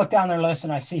 I look down their list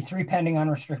and I see 3 pending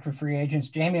unrestricted free agents: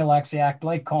 Jamie Alexiak,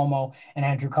 Blake Como, and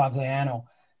Andrew Cogliano.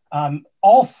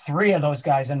 All 3 of those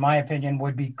guys, in my opinion,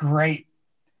 would be great.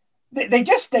 They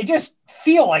just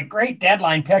feel like great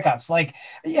deadline pickups. Like,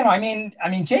 Jamie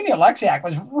Alexiak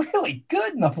was really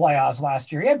good in the playoffs last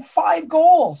year. He had 5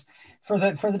 goals for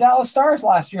the Dallas Stars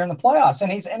last year in the playoffs,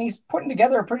 and he's putting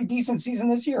together a pretty decent season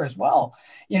this year as well.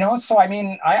 So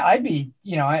I'd be,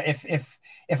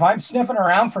 if I'm sniffing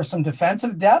around for some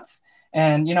defensive depth,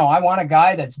 and I want a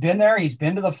guy that's been there. He's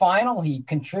been to the final. He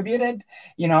contributed.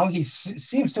 He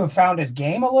seems to have found his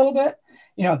game a little bit.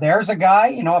 There's a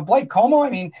guy, Blake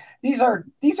Como. These are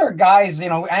guys,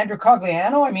 Andrew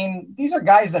Cogliano. These are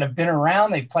guys that have been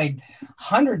around. They've played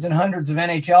hundreds and hundreds of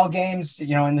NHL games,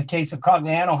 in the case of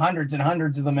Cogliano, hundreds and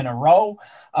hundreds of them in a row.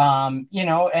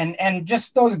 And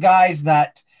just those guys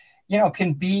that,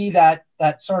 can be that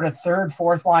sort of third,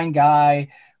 fourth line guy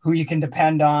who you can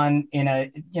depend on in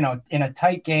a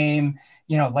tight game,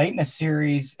 late in a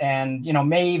series, and,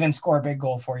 may even score a big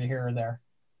goal for you here or there.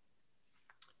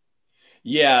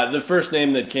 Yeah, the first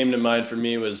name that came to mind for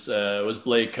me was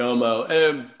Blake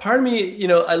Como. Part of me,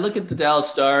 I look at the Dallas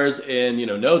Stars and,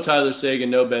 no Tyler Seguin,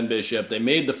 no Ben Bishop. They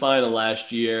made the final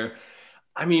last year.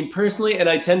 Personally, and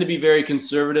I tend to be very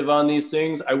conservative on these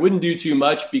things, I wouldn't do too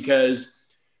much because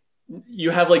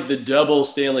you have like the double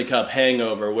Stanley Cup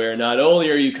hangover where not only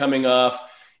are you coming off,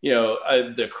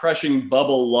 the crushing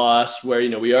bubble loss where,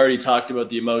 we already talked about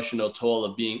the emotional toll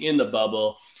of being in the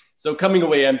bubble. So coming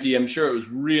away empty, I'm sure it was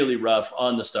really rough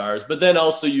on the Stars, but then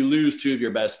also you lose 2 of your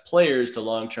best players to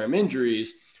long-term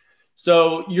injuries.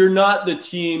 So you're not the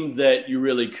team that you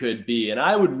really could be. And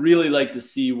I would really like to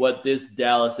see what this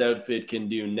Dallas outfit can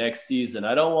do next season.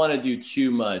 I don't want to do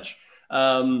too much.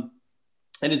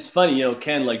 And it's funny,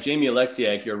 Ken, like Jamie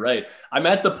Alexiak, you're right. I'm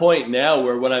at the point now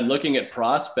where when I'm looking at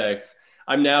prospects,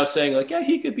 I'm now saying like, yeah,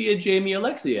 he could be a Jamie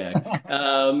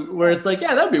Alexiak, where it's like,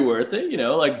 yeah, that'd be worth it.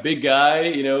 Like big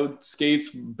guy, skates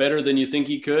better than you think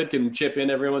he could, can chip in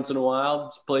every once in a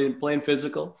while, playing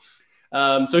physical.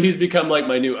 So he's become like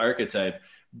my new archetype.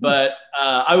 But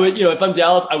I would, if I'm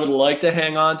Dallas, I would like to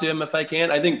hang on to him if I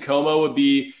can. I think Como would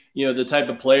be, the type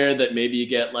of player that maybe you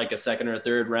get like a second or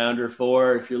third rounder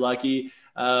for if you're lucky.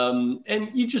 And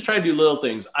you just try to do little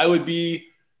things. I would be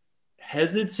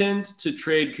hesitant to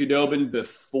trade Khudobin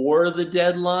before the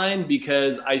deadline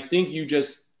because I think you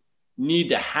just need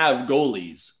to have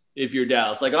goalies if you're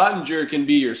Dallas. Like Ottinger can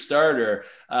be your starter,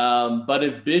 but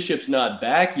if Bishop's not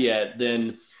back yet,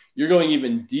 then you're going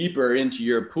even deeper into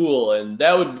your pool, and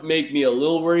that would make me a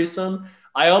little worrisome.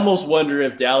 I almost wonder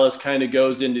if Dallas kind of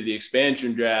goes into the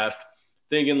expansion draft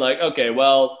thinking like, okay,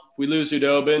 well, if we lose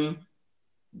Khudobin,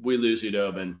 we lose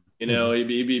Khudobin. He'd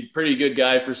be a pretty good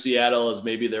guy for Seattle as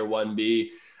maybe their 1B.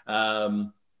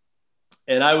 And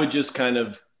I would just kind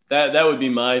of, that would be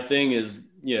my thing is,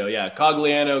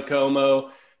 Cogliano,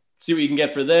 Como, see what you can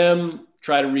get for them,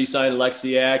 try to re-sign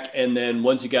Alexiak. And then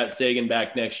once you got Seguin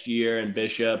back next year and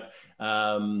Bishop,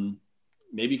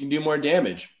 maybe you can do more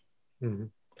damage. Mm-hmm.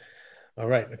 All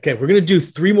right. Okay. We're going to do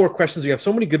 3 more questions. We have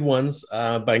so many good ones, but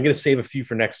I'm going to save a few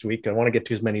for next week. I want to get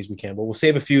to as many as we can, but we'll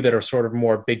save a few that are sort of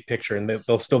more big picture and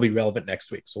they'll still be relevant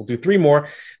next week. So we'll do 3 more.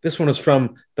 This one is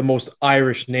from the most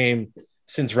Irish name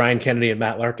since Ryan Kennedy and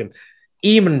Matt Larkin.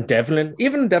 Eamon Devlin.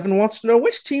 Eamon Devlin wants to know,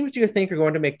 which teams do you think are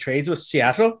going to make trades with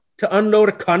Seattle to unload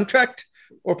a contract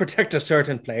or protect a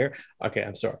certain player? Okay,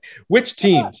 I'm sorry. Which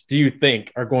teams do you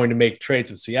think are going to make trades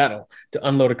with Seattle to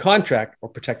unload a contract or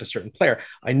protect a certain player?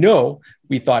 I know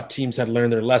we thought teams had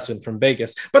learned their lesson from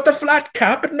Vegas, but the flat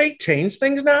cap, it may change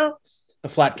things now. The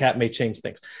flat cap may change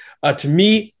things. To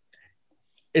me,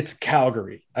 it's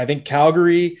Calgary. I think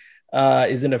Calgary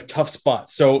is in a tough spot.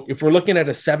 So if we're looking at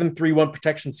a 7-3-1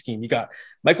 protection scheme, you got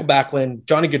Michael Backlund,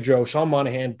 Johnny Gaudreau, Sean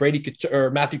Monahan,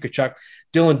 Matthew Tkachuk,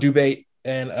 Dylan Dubé,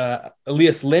 and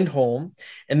Elias Lindholm.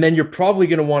 And then you're probably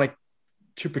going to want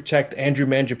to protect Andrew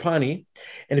Mangiapane.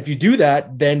 And if you do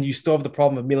that, then you still have the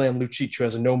problem of Milan Lucic, who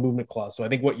has a no movement clause. So I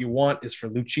think what you want is for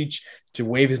Lucic to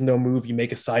waive his no move. You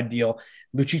make a side deal.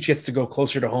 Lucic gets to go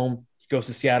closer to home. He goes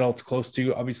to Seattle. It's close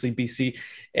to, obviously, BC.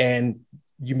 And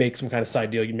you make some kind of side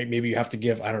deal. Maybe you have to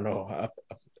give, I don't know,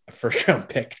 a first round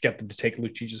pick to get them to take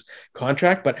Lucic's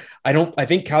contract. But I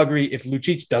think Calgary, if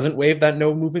Lucic doesn't waive that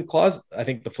no movement clause, I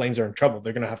think the Flames are in trouble.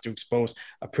 They're going to have to expose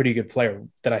a pretty good player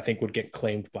that I think would get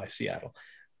claimed by Seattle.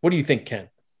 What do you think, Ken?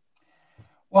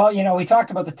 Well, we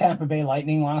talked about the Tampa Bay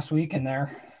Lightning last week and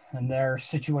their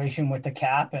situation with the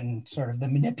cap and sort of the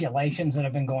manipulations that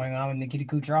have been going on with Nikita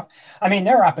Kucherov.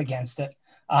 They're up against it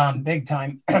big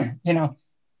time.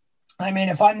 I mean,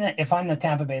 if I'm the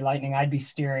Tampa Bay Lightning, I'd be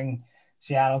steering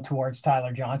Seattle towards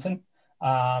Tyler Johnson.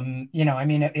 I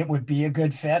mean, it would be a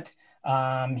good fit.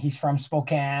 He's from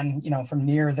Spokane, from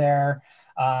near there.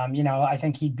 I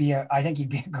think he'd be a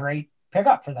great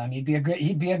pickup for them. He'd be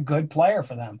a good player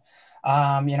for them.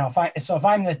 If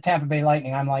I'm the Tampa Bay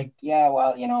Lightning, I'm like, yeah,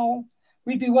 well,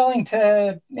 we'd be willing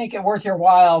to make it worth your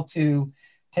while to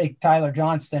take Tyler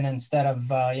Johnston instead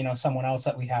of someone else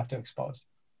that we'd have to expose.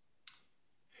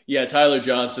 Yeah, Tyler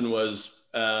Johnson was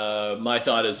my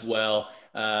thought as well,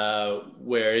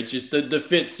 where it just the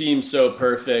fit seems so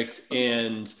perfect,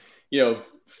 and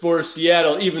for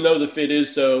Seattle, even though the fit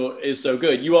is so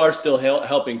good, you are still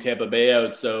helping Tampa Bay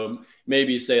out. So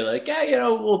maybe say like, yeah,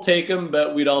 we'll take him,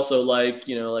 but we'd also like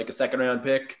like a second round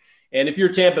pick. And if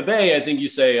you're Tampa Bay, I think you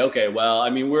say, okay, well, I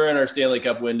mean, we're in our Stanley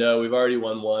Cup window. We've already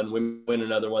won one. We win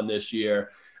another one this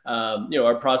year.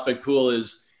 Our prospect pool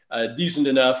is decent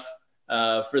enough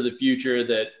for the future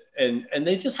that, and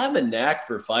they just have a knack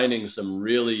for finding some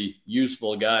really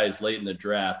useful guys late in the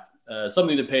draft.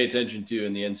 Something to pay attention to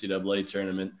in the NCAA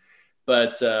tournament.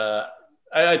 But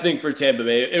I think for Tampa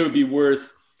Bay, it would be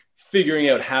worth figuring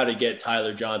out how to get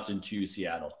Tyler Johnson to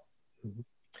Seattle.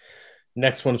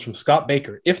 Next one is from Scott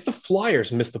Baker. If the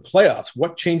Flyers miss the playoffs,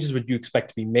 what changes would you expect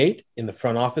to be made in the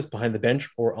front office, behind the bench,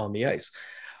 or on the ice?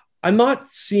 I'm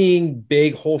not seeing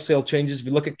big wholesale changes. If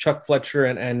you look at Chuck Fletcher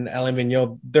and Alain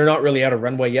Vigneault, they're not really out of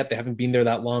runway yet. They haven't been there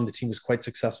that long. The team was quite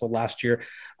successful last year.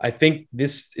 I think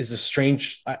this is a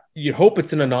strange, you hope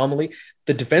it's an anomaly.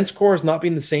 The defense core has not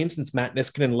been the same since Matt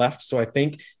Niskanen left. So I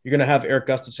think you're going to have Eric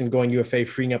Gustafsson going UFA,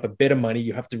 freeing up a bit of money.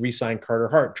 You have to re-sign Carter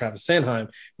Hart, Travis Sanheim,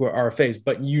 who are RFAs.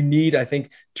 But you need, I think,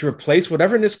 to replace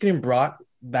whatever Niskanen brought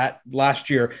that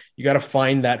last year, you got to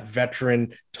find that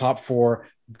veteran top four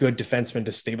good defenseman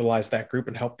to stabilize that group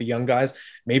and help the young guys.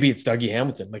 Maybe it's Dougie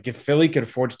Hamilton. Like if Philly could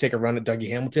afford to take a run at Dougie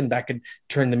Hamilton, that could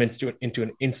turn them into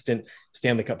an instant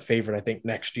Stanley Cup favorite, I think,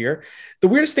 next year. The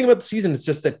weirdest thing about the season is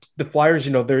just that the Flyers,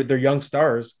 their young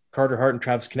stars, Carter Hart and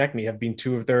Travis Konechny, have been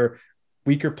two of their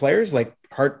weaker players. Like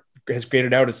Hart has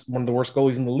graded out as one of the worst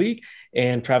goalies in the league,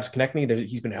 and Travis Konechny,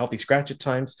 he's been a healthy scratch at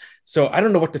times. So I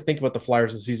don't know what to think about the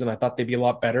Flyers this season. I thought they'd be a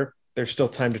lot better. There's still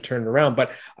time to turn it around,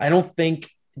 but I don't think,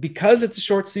 because it's a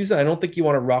short season, I don't think you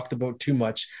want to rock the boat too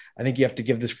much. I think you have to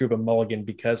give this group a mulligan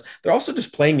because they're also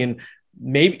just playing in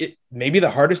maybe the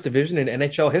hardest division in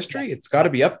NHL history. It's got to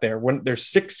be up there when there's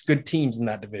 6 good teams in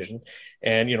that division.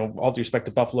 And, all due respect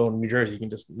to Buffalo and New Jersey, you can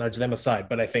just nudge them aside.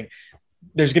 But I think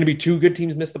there's going to be 2 good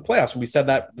teams miss the playoffs. And we said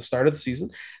that at the start of the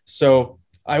season. So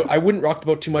I wouldn't rock the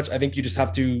boat too much. I think you just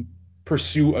have to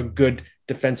pursue a good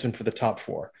defenseman for the top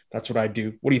 4. That's what I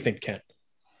do. What do you think, Kent?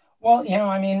 Well,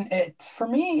 I mean, for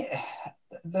me,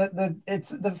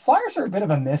 the Flyers are a bit of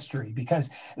a mystery because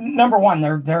number one,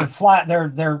 they're flat.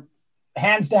 They're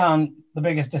hands down the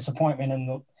biggest disappointment in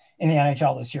the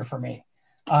NHL this year for me.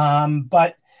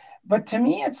 But to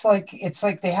me, it's like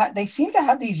they seem to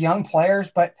have these young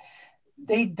players, but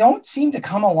they don't seem to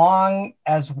come along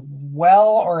as well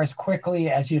or as quickly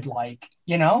as you'd like.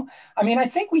 I mean, I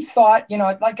think we thought, even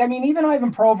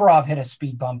Ivan Provorov hit a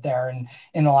speed bump there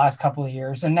in the last couple of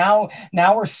years. And now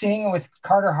we're seeing it with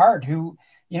Carter Hart, who,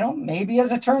 maybe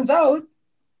as it turns out,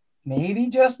 maybe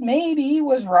just maybe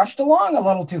was rushed along a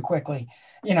little too quickly,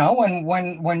 when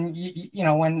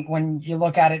you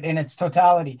look at it in its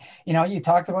totality. You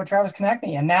talked about Travis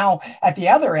Konechny, and now at the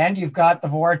other end, you've got the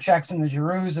Voraceks and the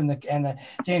Giroux and the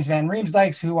James Van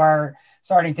Riemsdykes, who are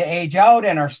starting to age out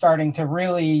and are starting to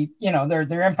really,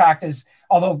 their impact is,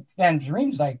 although Van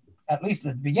Riemsdyk, at least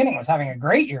at the beginning, was having a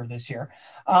great year this year,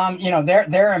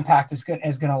 their impact is going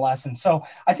to lessen. So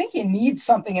I think you need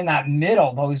something in that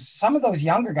middle. Some of those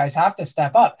younger guys have to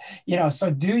step up. So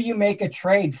do you make a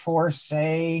trade for,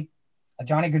 say, a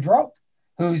Johnny Gaudreau,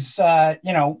 who's a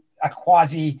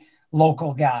quasi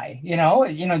local guy?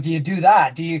 Do you do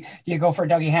that? Do you go for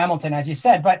Dougie Hamilton, as you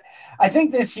said? But I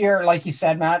think this year, like you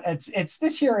said, Matt, it's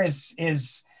this year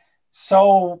is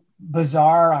so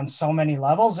bizarre on so many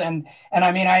levels. And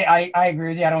I mean, I agree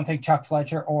with you. I don't think Chuck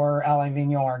Fletcher or Alain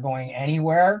Vigneault are going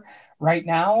anywhere right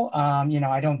now.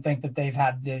 I don't think that they've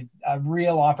had a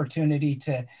real opportunity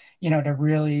to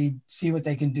really see what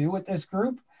they can do with this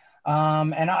group.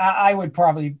 And I would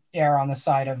probably err on the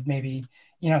side of maybe,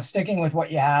 sticking with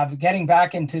what you have, getting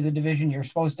back into the division you're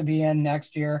supposed to be in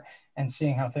next year and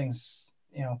seeing how things,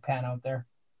 pan out there.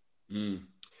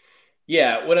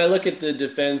 Yeah, when I look at the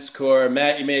defense core,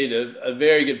 Matt, you made a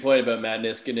very good point about Matt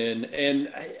Niskanen.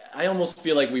 And I almost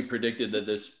feel like we predicted that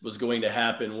this was going to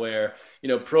happen where,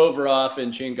 Provorov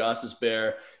and Shane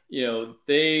Gostisbehere,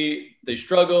 they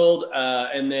struggled.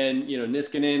 And then,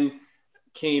 Niskanen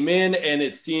came in and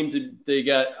it seemed they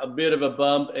got a bit of a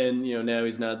bump, and now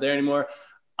he's not there anymore.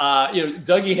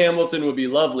 Dougie Hamilton would be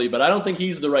lovely, but I don't think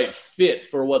he's the right fit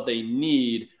for what they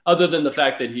need, other than the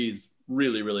fact that he's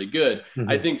really, really good. Mm-hmm.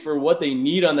 I think for what they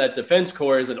need on that defense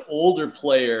core is an older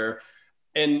player.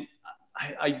 And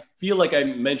I feel like I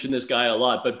mentioned this guy a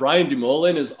lot, but Brian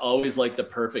Dumoulin is always like the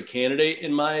perfect candidate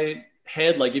in my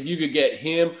head. Like if you could get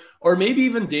him, or maybe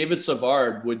even David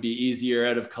Savard would be easier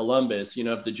out of Columbus,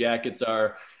 if the Jackets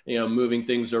are, moving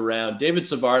things around. David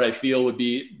Savard, I feel, would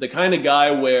be the kind of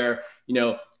guy where,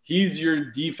 he's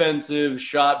your defensive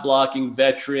shot blocking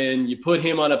veteran. You put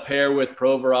him on a pair with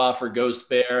Provorov or Ghost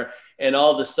Bear, and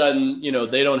all of a sudden,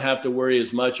 they don't have to worry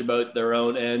as much about their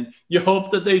own end. You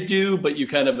hope that they do, but you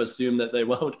kind of assume that they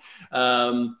won't.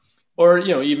 Or,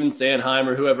 even Sanheim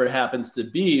or whoever it happens to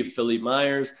be, Philippe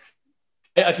Myers.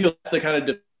 I feel that's the kind of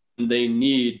defense they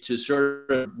need to sort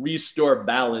of restore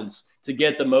balance to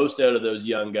get the most out of those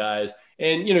young guys.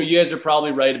 And, you guys are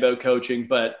probably right about coaching,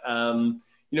 but,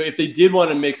 if they did want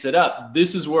to mix it up,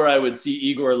 this is where I would see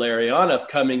Igor Larionov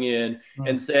coming in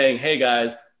and saying, hey,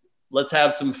 guys, let's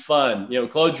have some fun.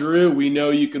 Claude Giroux, we know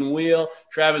you can wheel.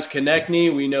 Travis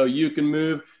Konechny, we know you can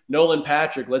move. Nolan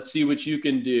Patrick, let's see what you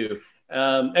can do.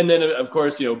 And then, of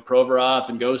course, Provorov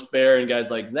and Ghost Bear and guys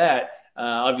like that.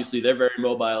 Obviously, they're very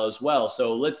mobile as well.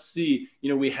 So let's see.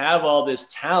 We have all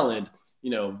this talent,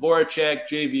 Voracek,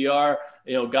 JVR,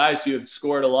 guys who have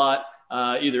scored a lot.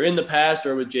 Either in the past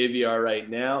or with JVR right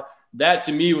now. That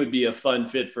to me would be a fun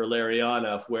fit for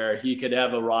Larionov, where he could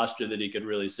have a roster that he could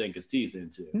really sink his teeth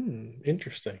into.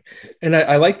 Interesting. And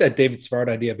I like that David Savard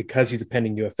idea because he's a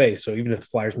pending UFA. So even if the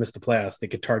Flyers miss the playoffs, they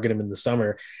could target him in the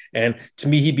summer. And to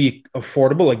me, he'd be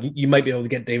affordable. Like you might be able to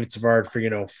get David Savard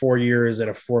for, 4 years at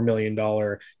a $4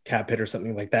 million cap hit or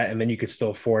something like that. And then you could still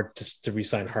afford to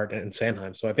re-sign Hart and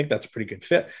Sanheim. So I think that's a pretty good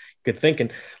fit. Good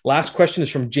thinking. Last question is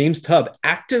from James Tubb.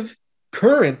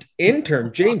 Current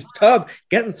intern James Tubb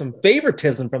getting some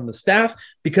favoritism from the staff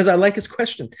because I like his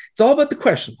question. It's all about the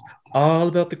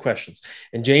questions,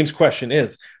 And James' question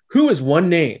is, who is one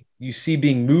name you see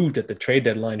being moved at the trade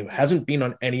deadline who hasn't been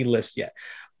on any list yet?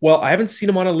 Well, I haven't seen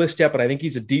him on a list yet, but I think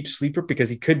he's a deep sleeper because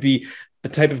he could be the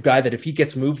type of guy that if he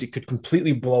gets moved, it could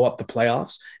completely blow up the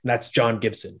playoffs. And that's John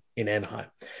Gibson in Anaheim.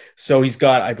 So he's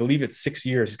got, I believe it's 6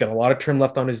 years. He's got a lot of term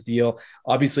left on his deal.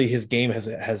 Obviously his game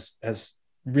has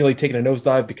really taken a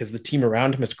nosedive because the team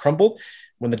around him has crumbled.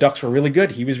 When the Ducks were really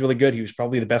good, he was really good. He was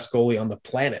probably the best goalie on the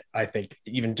planet, I think,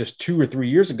 even just 2 or 3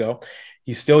 years ago.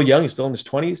 He's still young. He's still in his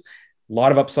 20s. A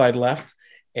lot of upside left.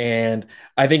 And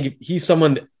I think he's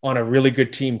someone on a really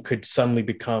good team could suddenly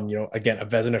become, again, a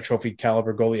Vezina Trophy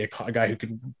caliber goalie, a guy who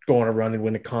could go on a run and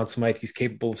win a Conn Smythe. He's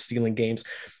capable of stealing games.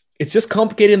 It's just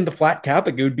complicated in the flat cap.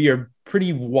 It would be a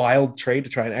pretty wild trade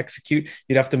to try and execute.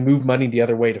 You'd have to move money the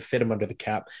other way to fit him under the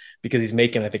cap because he's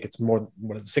making, I think it's more,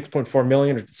 6.4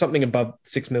 million or something above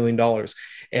 $6 million.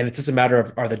 And it's just a matter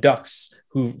of, are the Ducks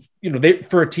who, they,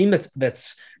 for a team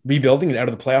that's rebuilding and out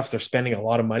of the playoffs, they're spending a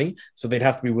lot of money. So they'd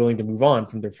have to be willing to move on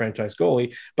from their franchise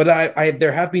goalie. But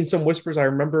there have been some whispers. I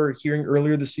remember hearing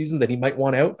earlier this season that he might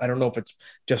want out. I don't know if it's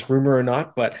just rumor or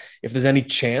not, but if there's any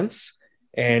chance,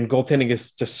 and goaltending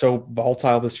is just so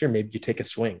volatile this year, maybe you take a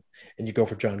swing and you go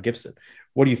for John Gibson.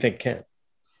 What do you think, Ken?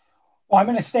 Well, I'm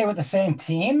going to stay with the same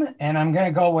team, and I'm going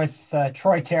to go with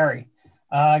Troy Terry,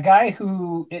 a guy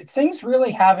who things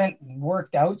really haven't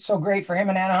worked out so great for him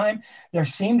in Anaheim. There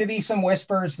seem to be some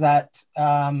whispers that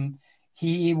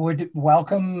he would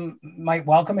might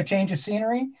welcome a change of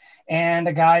scenery, and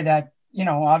a guy that,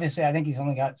 obviously I think he's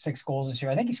only got 6 goals this year.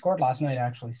 I think he scored last night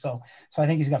actually. So I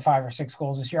think he's got 5 or 6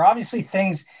 goals this year. Obviously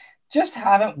things just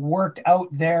haven't worked out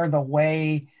there the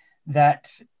way that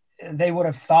they would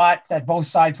have thought, that both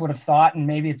sides would have thought. And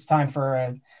maybe it's time for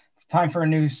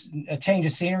a change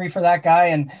of scenery for that guy.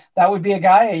 And that would be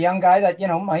a young guy that,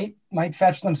 might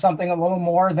fetch them something a little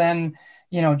more than,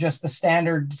 just the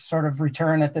standard sort of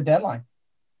return at the deadline.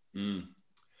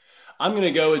 I'm going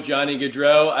to go with Johnny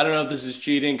Gaudreau. I don't know if this is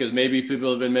cheating because maybe people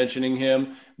have been mentioning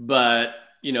him, but,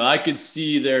 I could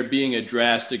see there being a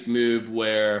drastic move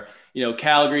where,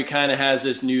 Calgary kind of has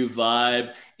this new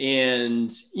vibe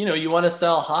and, you want to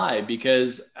sell high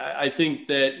because I think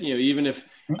that, even if,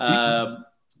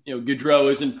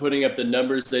 Gaudreau isn't putting up the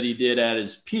numbers that he did at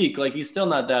his peak, like he's still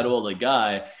not that old a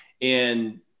guy.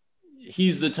 And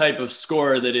he's the type of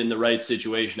scorer that in the right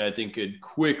situation, I think could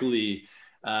quickly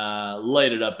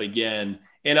light it up again.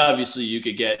 And obviously you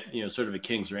could get, sort of a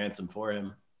king's ransom for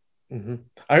him. Mm-hmm.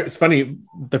 It's funny.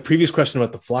 The previous question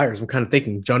about the Flyers, I'm kind of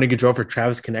thinking Johnny Gaudreau for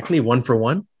Travis Konechny,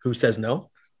 1-for-1. Who says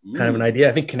no? Kind of an idea.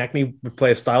 I think Konechny would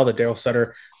play a style that Daryl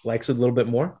Sutter likes a little bit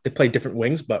more. They play different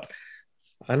wings, but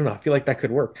I don't know. I feel like that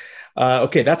could work.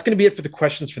 Okay, that's going to be it for the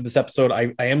questions for this episode.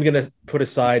 I am going to put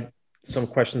aside some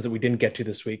questions that we didn't get to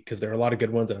this week because there are a lot of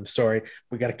good ones, and I'm sorry.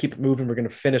 We got to keep it moving. We're going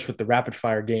to finish with the rapid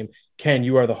fire game. Ken,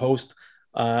 you are the host.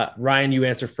 Ryan, you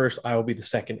answer first. I will be the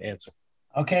second answer.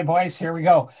 Okay, boys, here we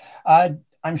go.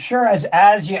 I'm sure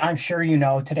I'm sure you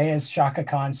know, today is Shaka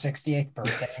Khan's 68th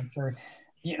birthday.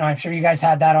 I'm sure you guys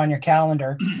had that on your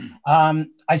calendar.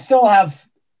 I still have,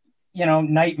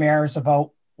 nightmares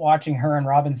about watching her and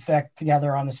Robin Thicke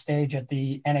together on the stage at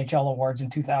the NHL Awards in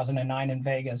 2009 in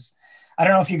Vegas. I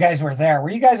don't know if you guys were there. Were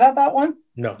you guys at that one?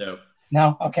 No.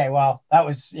 Okay. Well, that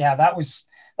was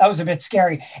a bit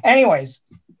scary. Anyways,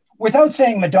 without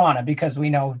saying Madonna, because we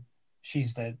know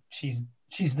she's the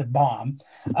bomb.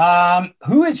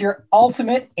 Who is your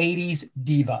ultimate 80s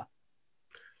diva?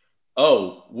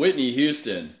 Oh, Whitney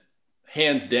Houston,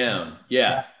 hands down.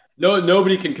 Yeah. No,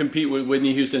 nobody can compete with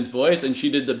Whitney Houston's voice, and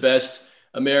she did the best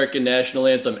American national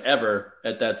anthem ever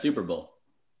at that Super Bowl.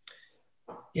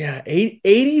 Yeah,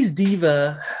 80s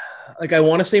diva. Like, I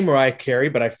want to say Mariah Carey,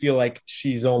 but I feel like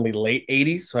she's only late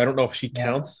 80s, so I don't know if she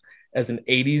counts as an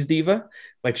 80s diva.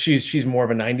 Like, she's more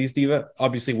of a 90s diva.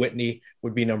 Obviously, Whitney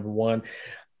would be number one.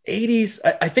 80s,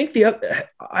 I think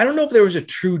I don't know if there was a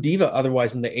true diva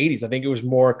otherwise in the 80s. I think it was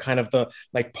more kind of the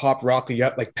like pop rock,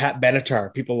 like Pat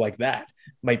Benatar, people like that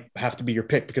might have to be your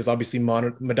pick because obviously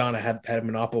Madonna had a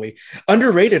monopoly.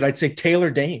 Underrated, I'd say Taylor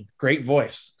Dayne, great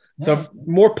voice. So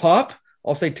more pop,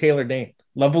 I'll say Taylor Dayne.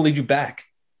 Love will lead you back.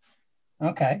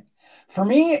 Okay, for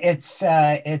me, it's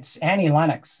Annie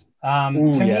Lennox.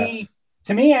 To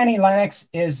me, Annie Lennox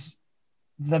is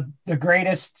the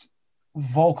greatest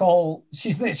vocal.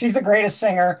 She's the greatest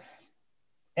singer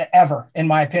ever, in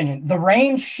my opinion. The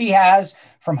range she has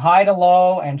from high to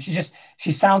low, and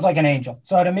she sounds like an angel.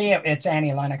 So to me, it's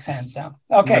Annie Lennox, hands down.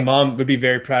 Okay. My mom would be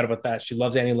very proud about that. She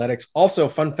loves Annie Lennox. Also,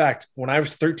 fun fact, when I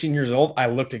was 13 years old, I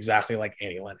looked exactly like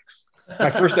Annie Lennox.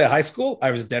 My first day of high school,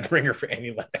 I was a dead ringer for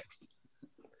Annie Lennox.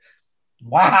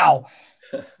 Wow.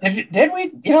 Did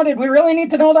we really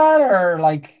need to know that, or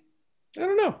like? I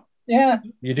don't know. Yeah.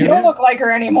 You don't look like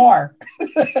her anymore.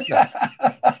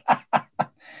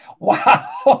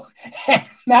 Wow.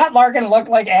 Matt Larkin looked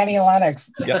like Annie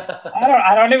Lennox. Yep.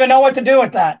 I don't even know what to do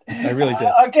with that. I really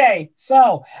did. Okay.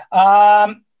 So,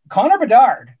 Connor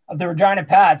Bedard of the Regina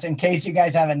Pats, in case you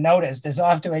guys haven't noticed, is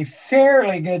off to a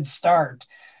fairly good start.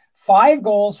 5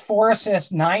 goals, 4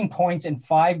 assists, 9 points in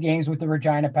 5 games with the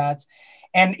Regina Pats.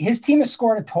 And his team has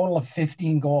scored a total of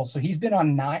 15 goals. So he's been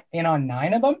on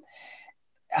 9 of them.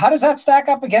 How does that stack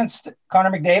up against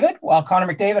Connor McDavid? Well,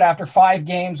 Connor McDavid, after 5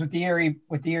 games with the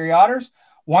Erie Otters,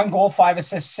 1 goal, 5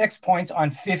 assists, 6 points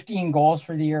on 15 goals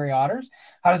for the Erie Otters.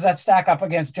 How does that stack up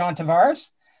against John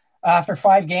Tavares? After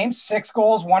 5 games, 6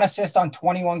 goals, 1 assist on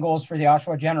 21 goals for the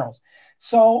Oshawa Generals.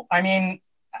 So, I mean,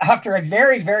 after a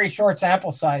very, very short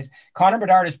sample size, Connor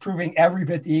Bedard is proving every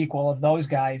bit the equal of those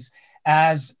guys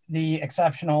as the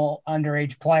exceptional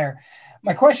underage player.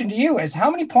 My question to you is,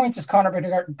 how many points is Connor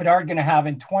Bedard going to have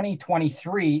in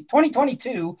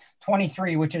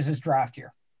 2022-23, which is his draft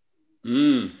year?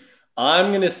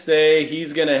 I'm going to say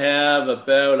he's going to have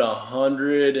about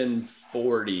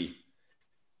 140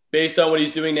 based on what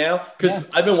he's doing now. Because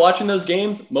I've been watching those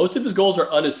games. Most of his goals are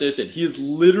unassisted. He is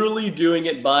literally doing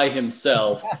it by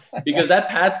himself because that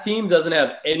Pats team doesn't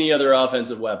have any other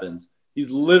offensive weapons.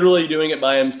 He's literally doing it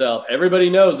by himself. Everybody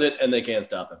knows it, and they can't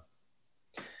stop him.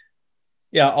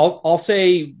 Yeah, I'll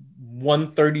say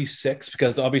 136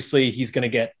 because obviously he's going to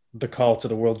get the call to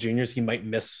the World Juniors. He might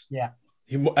miss. Yeah.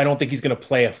 I don't think he's going to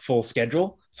play a full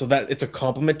schedule, so that it's a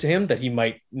compliment to him that he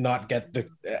might not get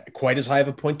quite as high of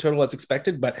a point total as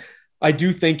expected. But I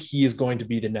do think he is going to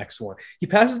be the next one. He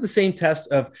passes the same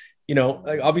test of,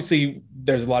 obviously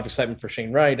there's a lot of excitement for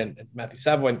Shane Wright and Matthew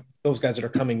Savoy, and those guys that are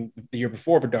coming the year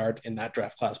before Bedard in that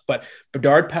draft class. But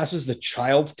Bedard passes the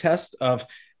child test of,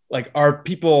 like, are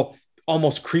people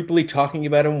almost creepily talking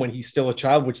about him when he's still a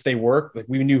child, which they were. Like,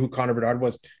 we knew who Connor Bedard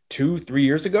was 2-3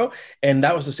 years ago. And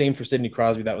that was the same for Sidney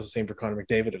Crosby. That was the same for Connor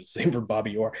McDavid. It was the same for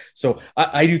Bobby Orr. So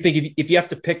I do think if you have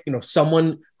to pick,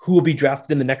 someone who will be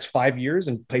drafted in the next 5 years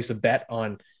and place a bet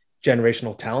on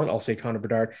generational talent, I'll say Connor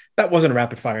Bedard. That wasn't a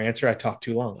rapid fire answer. I talked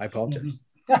too long. I apologize.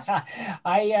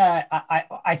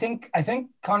 I think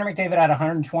Connor McDavid had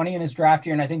 120 in his draft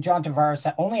year, and I think John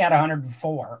Tavares only had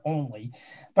 104 only.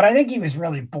 But I think he was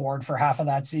really bored for half of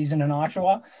that season in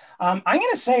Oshawa. I'm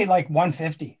going to say like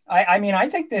 150. I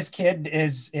think this kid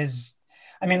is,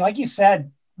 like you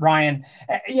said, Ryan,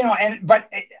 but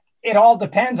it all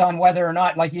depends on whether or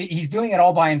not, like, he's doing it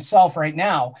all by himself right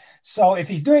now. So if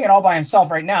he's doing it all by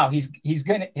himself right now, his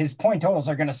point totals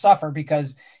are going to suffer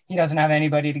because he doesn't have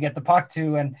anybody to get the puck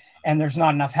to, and there's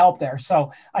not enough help there.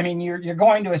 So, I mean, you're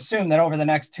going to assume that over the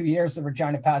next 2 years, the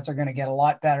Regina Pats are going to get a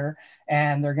lot better,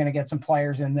 and they're going to get some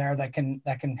players in there that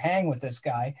can hang with this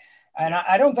guy. And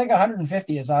I don't think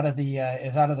 150 is out of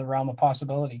the realm of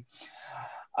possibility.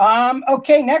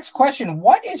 Okay, next question.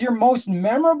 What is your most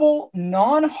memorable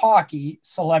non-hockey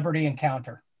celebrity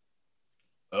encounter?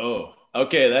 Oh,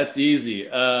 okay, that's easy.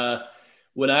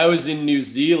 When I was in New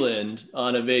Zealand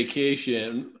on a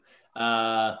vacation,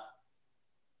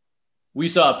 we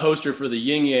saw a poster for the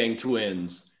Yin Yang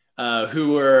Twins,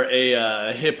 who were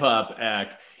a hip hop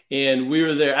act, and we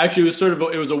were there. Actually,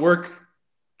 it was a work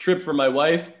trip for my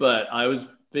wife, but I was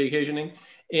vacationing,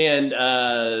 and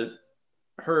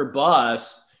her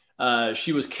boss,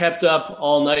 she was kept up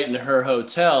all night in her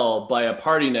hotel by a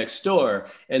party next door.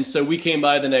 And so we came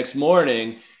by the next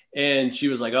morning and she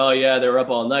was like, oh yeah, they were up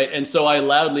all night. And so I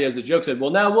loudly, as a joke, said,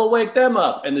 well, now we'll wake them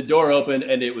up. And the door opened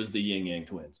and it was the Yin Yang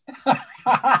Twins. That's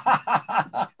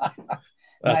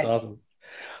nice. Awesome.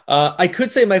 I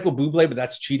could say Michael Bublé, but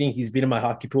that's cheating. He's been in my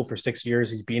hockey pool for 6 years.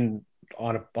 He's been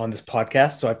on this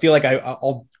podcast. So I feel like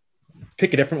I'll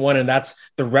pick a different one. And that's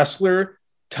the wrestler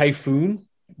Typhoon,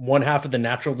 one half of the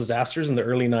Natural Disasters in the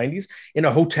early 90s. In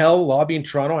a hotel lobby in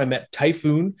Toronto, I met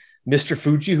Typhoon, Mr.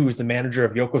 Fuji, who was the manager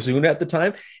of Yokozuna at the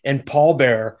time, and Paul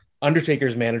Bearer,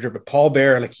 Undertaker's manager. But Paul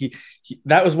Bearer, like he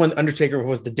that was when Undertaker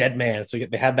was the dead man. So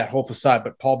they had that whole facade,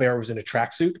 but Paul Bearer was in a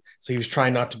tracksuit. So he was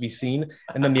trying not to be seen.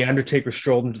 And then the Undertaker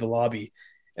strolled into the lobby.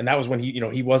 And that was when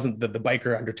he wasn't the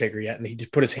biker Undertaker yet. And he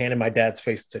just put his hand in my dad's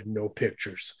face and said, no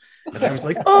pictures. And I was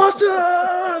like,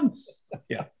 awesome.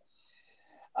 Yeah.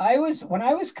 When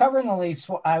I was covering the Leafs,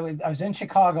 I was in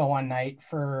Chicago one night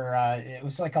for it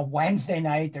was like a Wednesday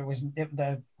night. There was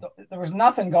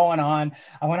nothing going on.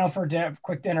 I went out for a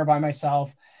quick dinner by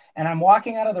myself, and I'm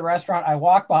walking out of the restaurant. I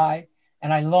walk by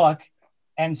and I look,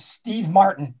 and Steve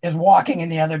Martin is walking in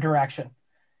the other direction.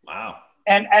 Wow.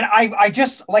 And I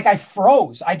just, like, I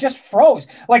froze. I just froze.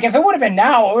 Like, if it would have been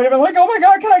now, it would have been like, oh my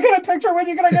God, can I get a picture with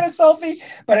you? Can I get a selfie?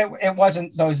 But it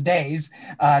wasn't those days.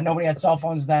 Nobody had cell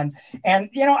phones then. And,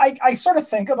 I sort of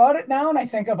think about it now, and I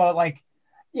think about, like,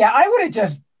 yeah, I would have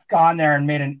just gone there and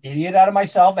made an idiot out of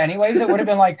myself anyways. It would have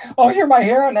been like, oh, you're my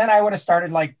hero. And then I would have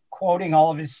started, like, quoting all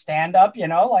of his stand-up,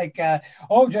 like,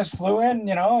 just flew in,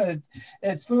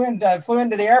 it flew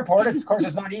into the airport. Of course,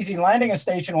 it's not easy landing a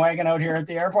station wagon out here at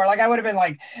the airport. Like, I would have been,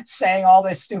 like, saying all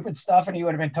this stupid stuff, and he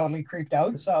would have been totally creeped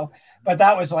out. So, but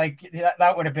that was like,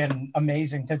 that would have been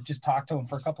amazing to just talk to him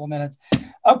for a couple of minutes.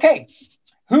 Okay.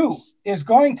 Who is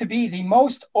going to be the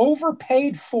most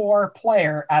overpaid for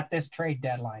player at this trade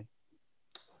deadline?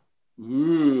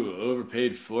 Ooh,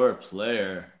 overpaid for a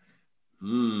player.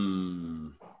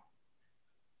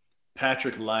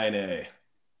 Patrick Laine.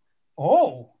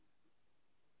 Oh.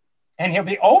 And he'll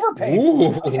be overpaid.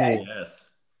 Okay. Yes.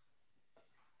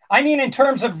 I mean, in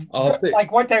terms of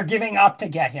like what they're giving up to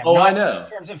get him. Oh, I know. In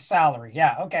terms of salary.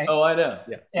 Yeah. Okay. Oh, I know.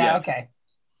 Yeah. Okay.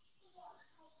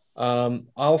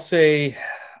 I'll say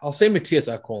Matthias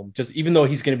Ekholm. Just even though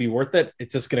he's going to be worth it,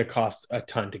 it's just going to cost a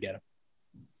ton to get him.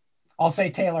 I'll say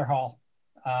Taylor Hall.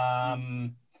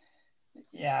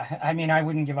 Yeah, I mean, I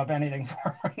wouldn't give up anything for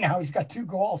him right now. He's got 2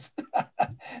 goals.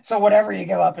 So whatever you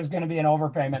give up is going to be an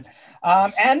overpayment.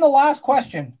 And the last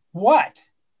question, what?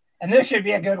 And this should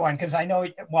be a good one because I know,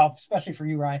 well, especially for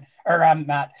you, Ryan, or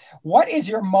Matt, what is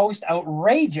your most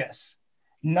outrageous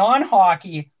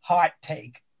non-hockey hot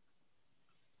take?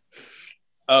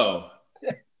 Oh,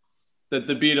 that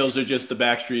the Beatles are just the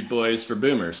Backstreet Boys for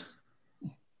boomers.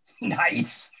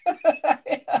 Nice.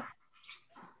 Yeah.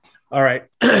 All right.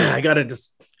 I got to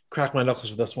just crack my knuckles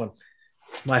for this one.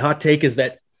 My hot take is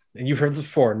that, and you've heard this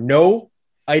before, no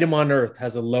item on earth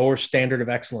has a lower standard of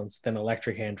excellence than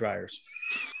electric hand dryers.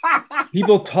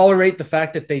 People tolerate the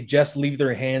fact that they just leave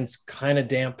their hands kind of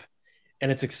damp, and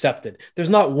it's accepted. There's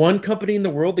not one company in the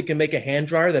world that can make a hand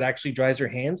dryer that actually dries your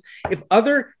hands. If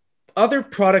other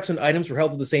products and items were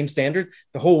held to the same standard,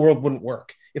 the whole world wouldn't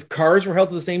work. If cars were held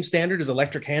to the same standard as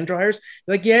electric hand dryers,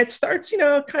 like, yeah, it starts,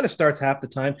 kind of starts half the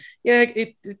time. Yeah,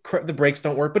 the brakes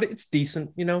don't work, but it's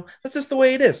decent, that's just the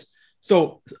way it is.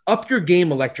 So up your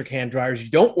game, electric hand dryers. You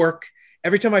don't work.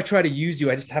 Every time I try to use you,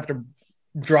 I just have to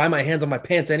dry my hands on my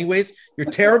pants anyways.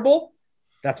 You're terrible.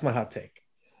 That's my hot take.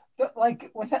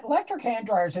 Like with electric hand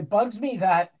dryers, it bugs me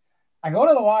that I go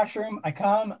to the washroom, I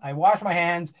come, I wash my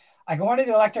hands, I go into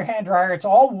the electric hand dryer. It's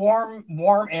all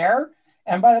warm air.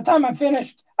 And by the time I'm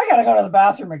finished, I got to go to the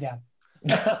bathroom again.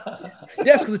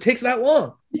 Yes, because it takes that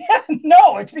long. Yeah,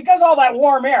 no, it's because all that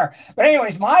warm air. But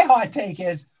anyways, my hot take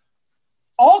is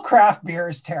all craft beer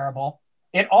is terrible.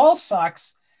 It all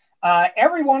sucks.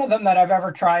 Every one of them that I've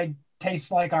ever tried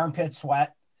tastes like armpit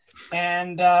sweat.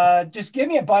 And just give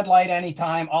me a Bud Light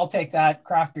anytime. I'll take that.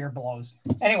 Craft beer blows.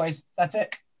 Anyways, that's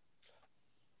it.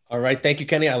 All right. Thank you,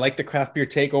 Kenny. I like the craft beer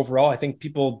take overall. I think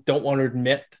people don't want to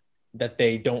admit that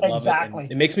they don't love it.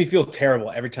 And it makes me feel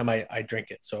terrible every time I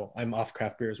drink it. So I'm off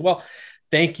craft beer as well.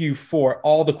 Thank you for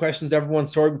all the questions, everyone.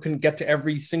 Sorry we couldn't get to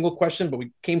every single question, but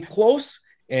we came close,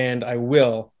 and I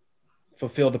will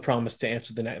fulfill the promise to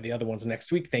answer the other ones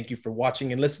next week. Thank you for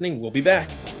watching and listening. We'll be back.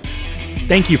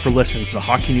 Thank you for listening to the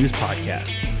Hockey News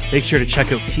Podcast. Make sure to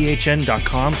check out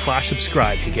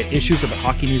thn.com/subscribe to get issues of the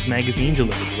Hockey News magazine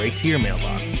delivered right to your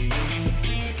mailbox.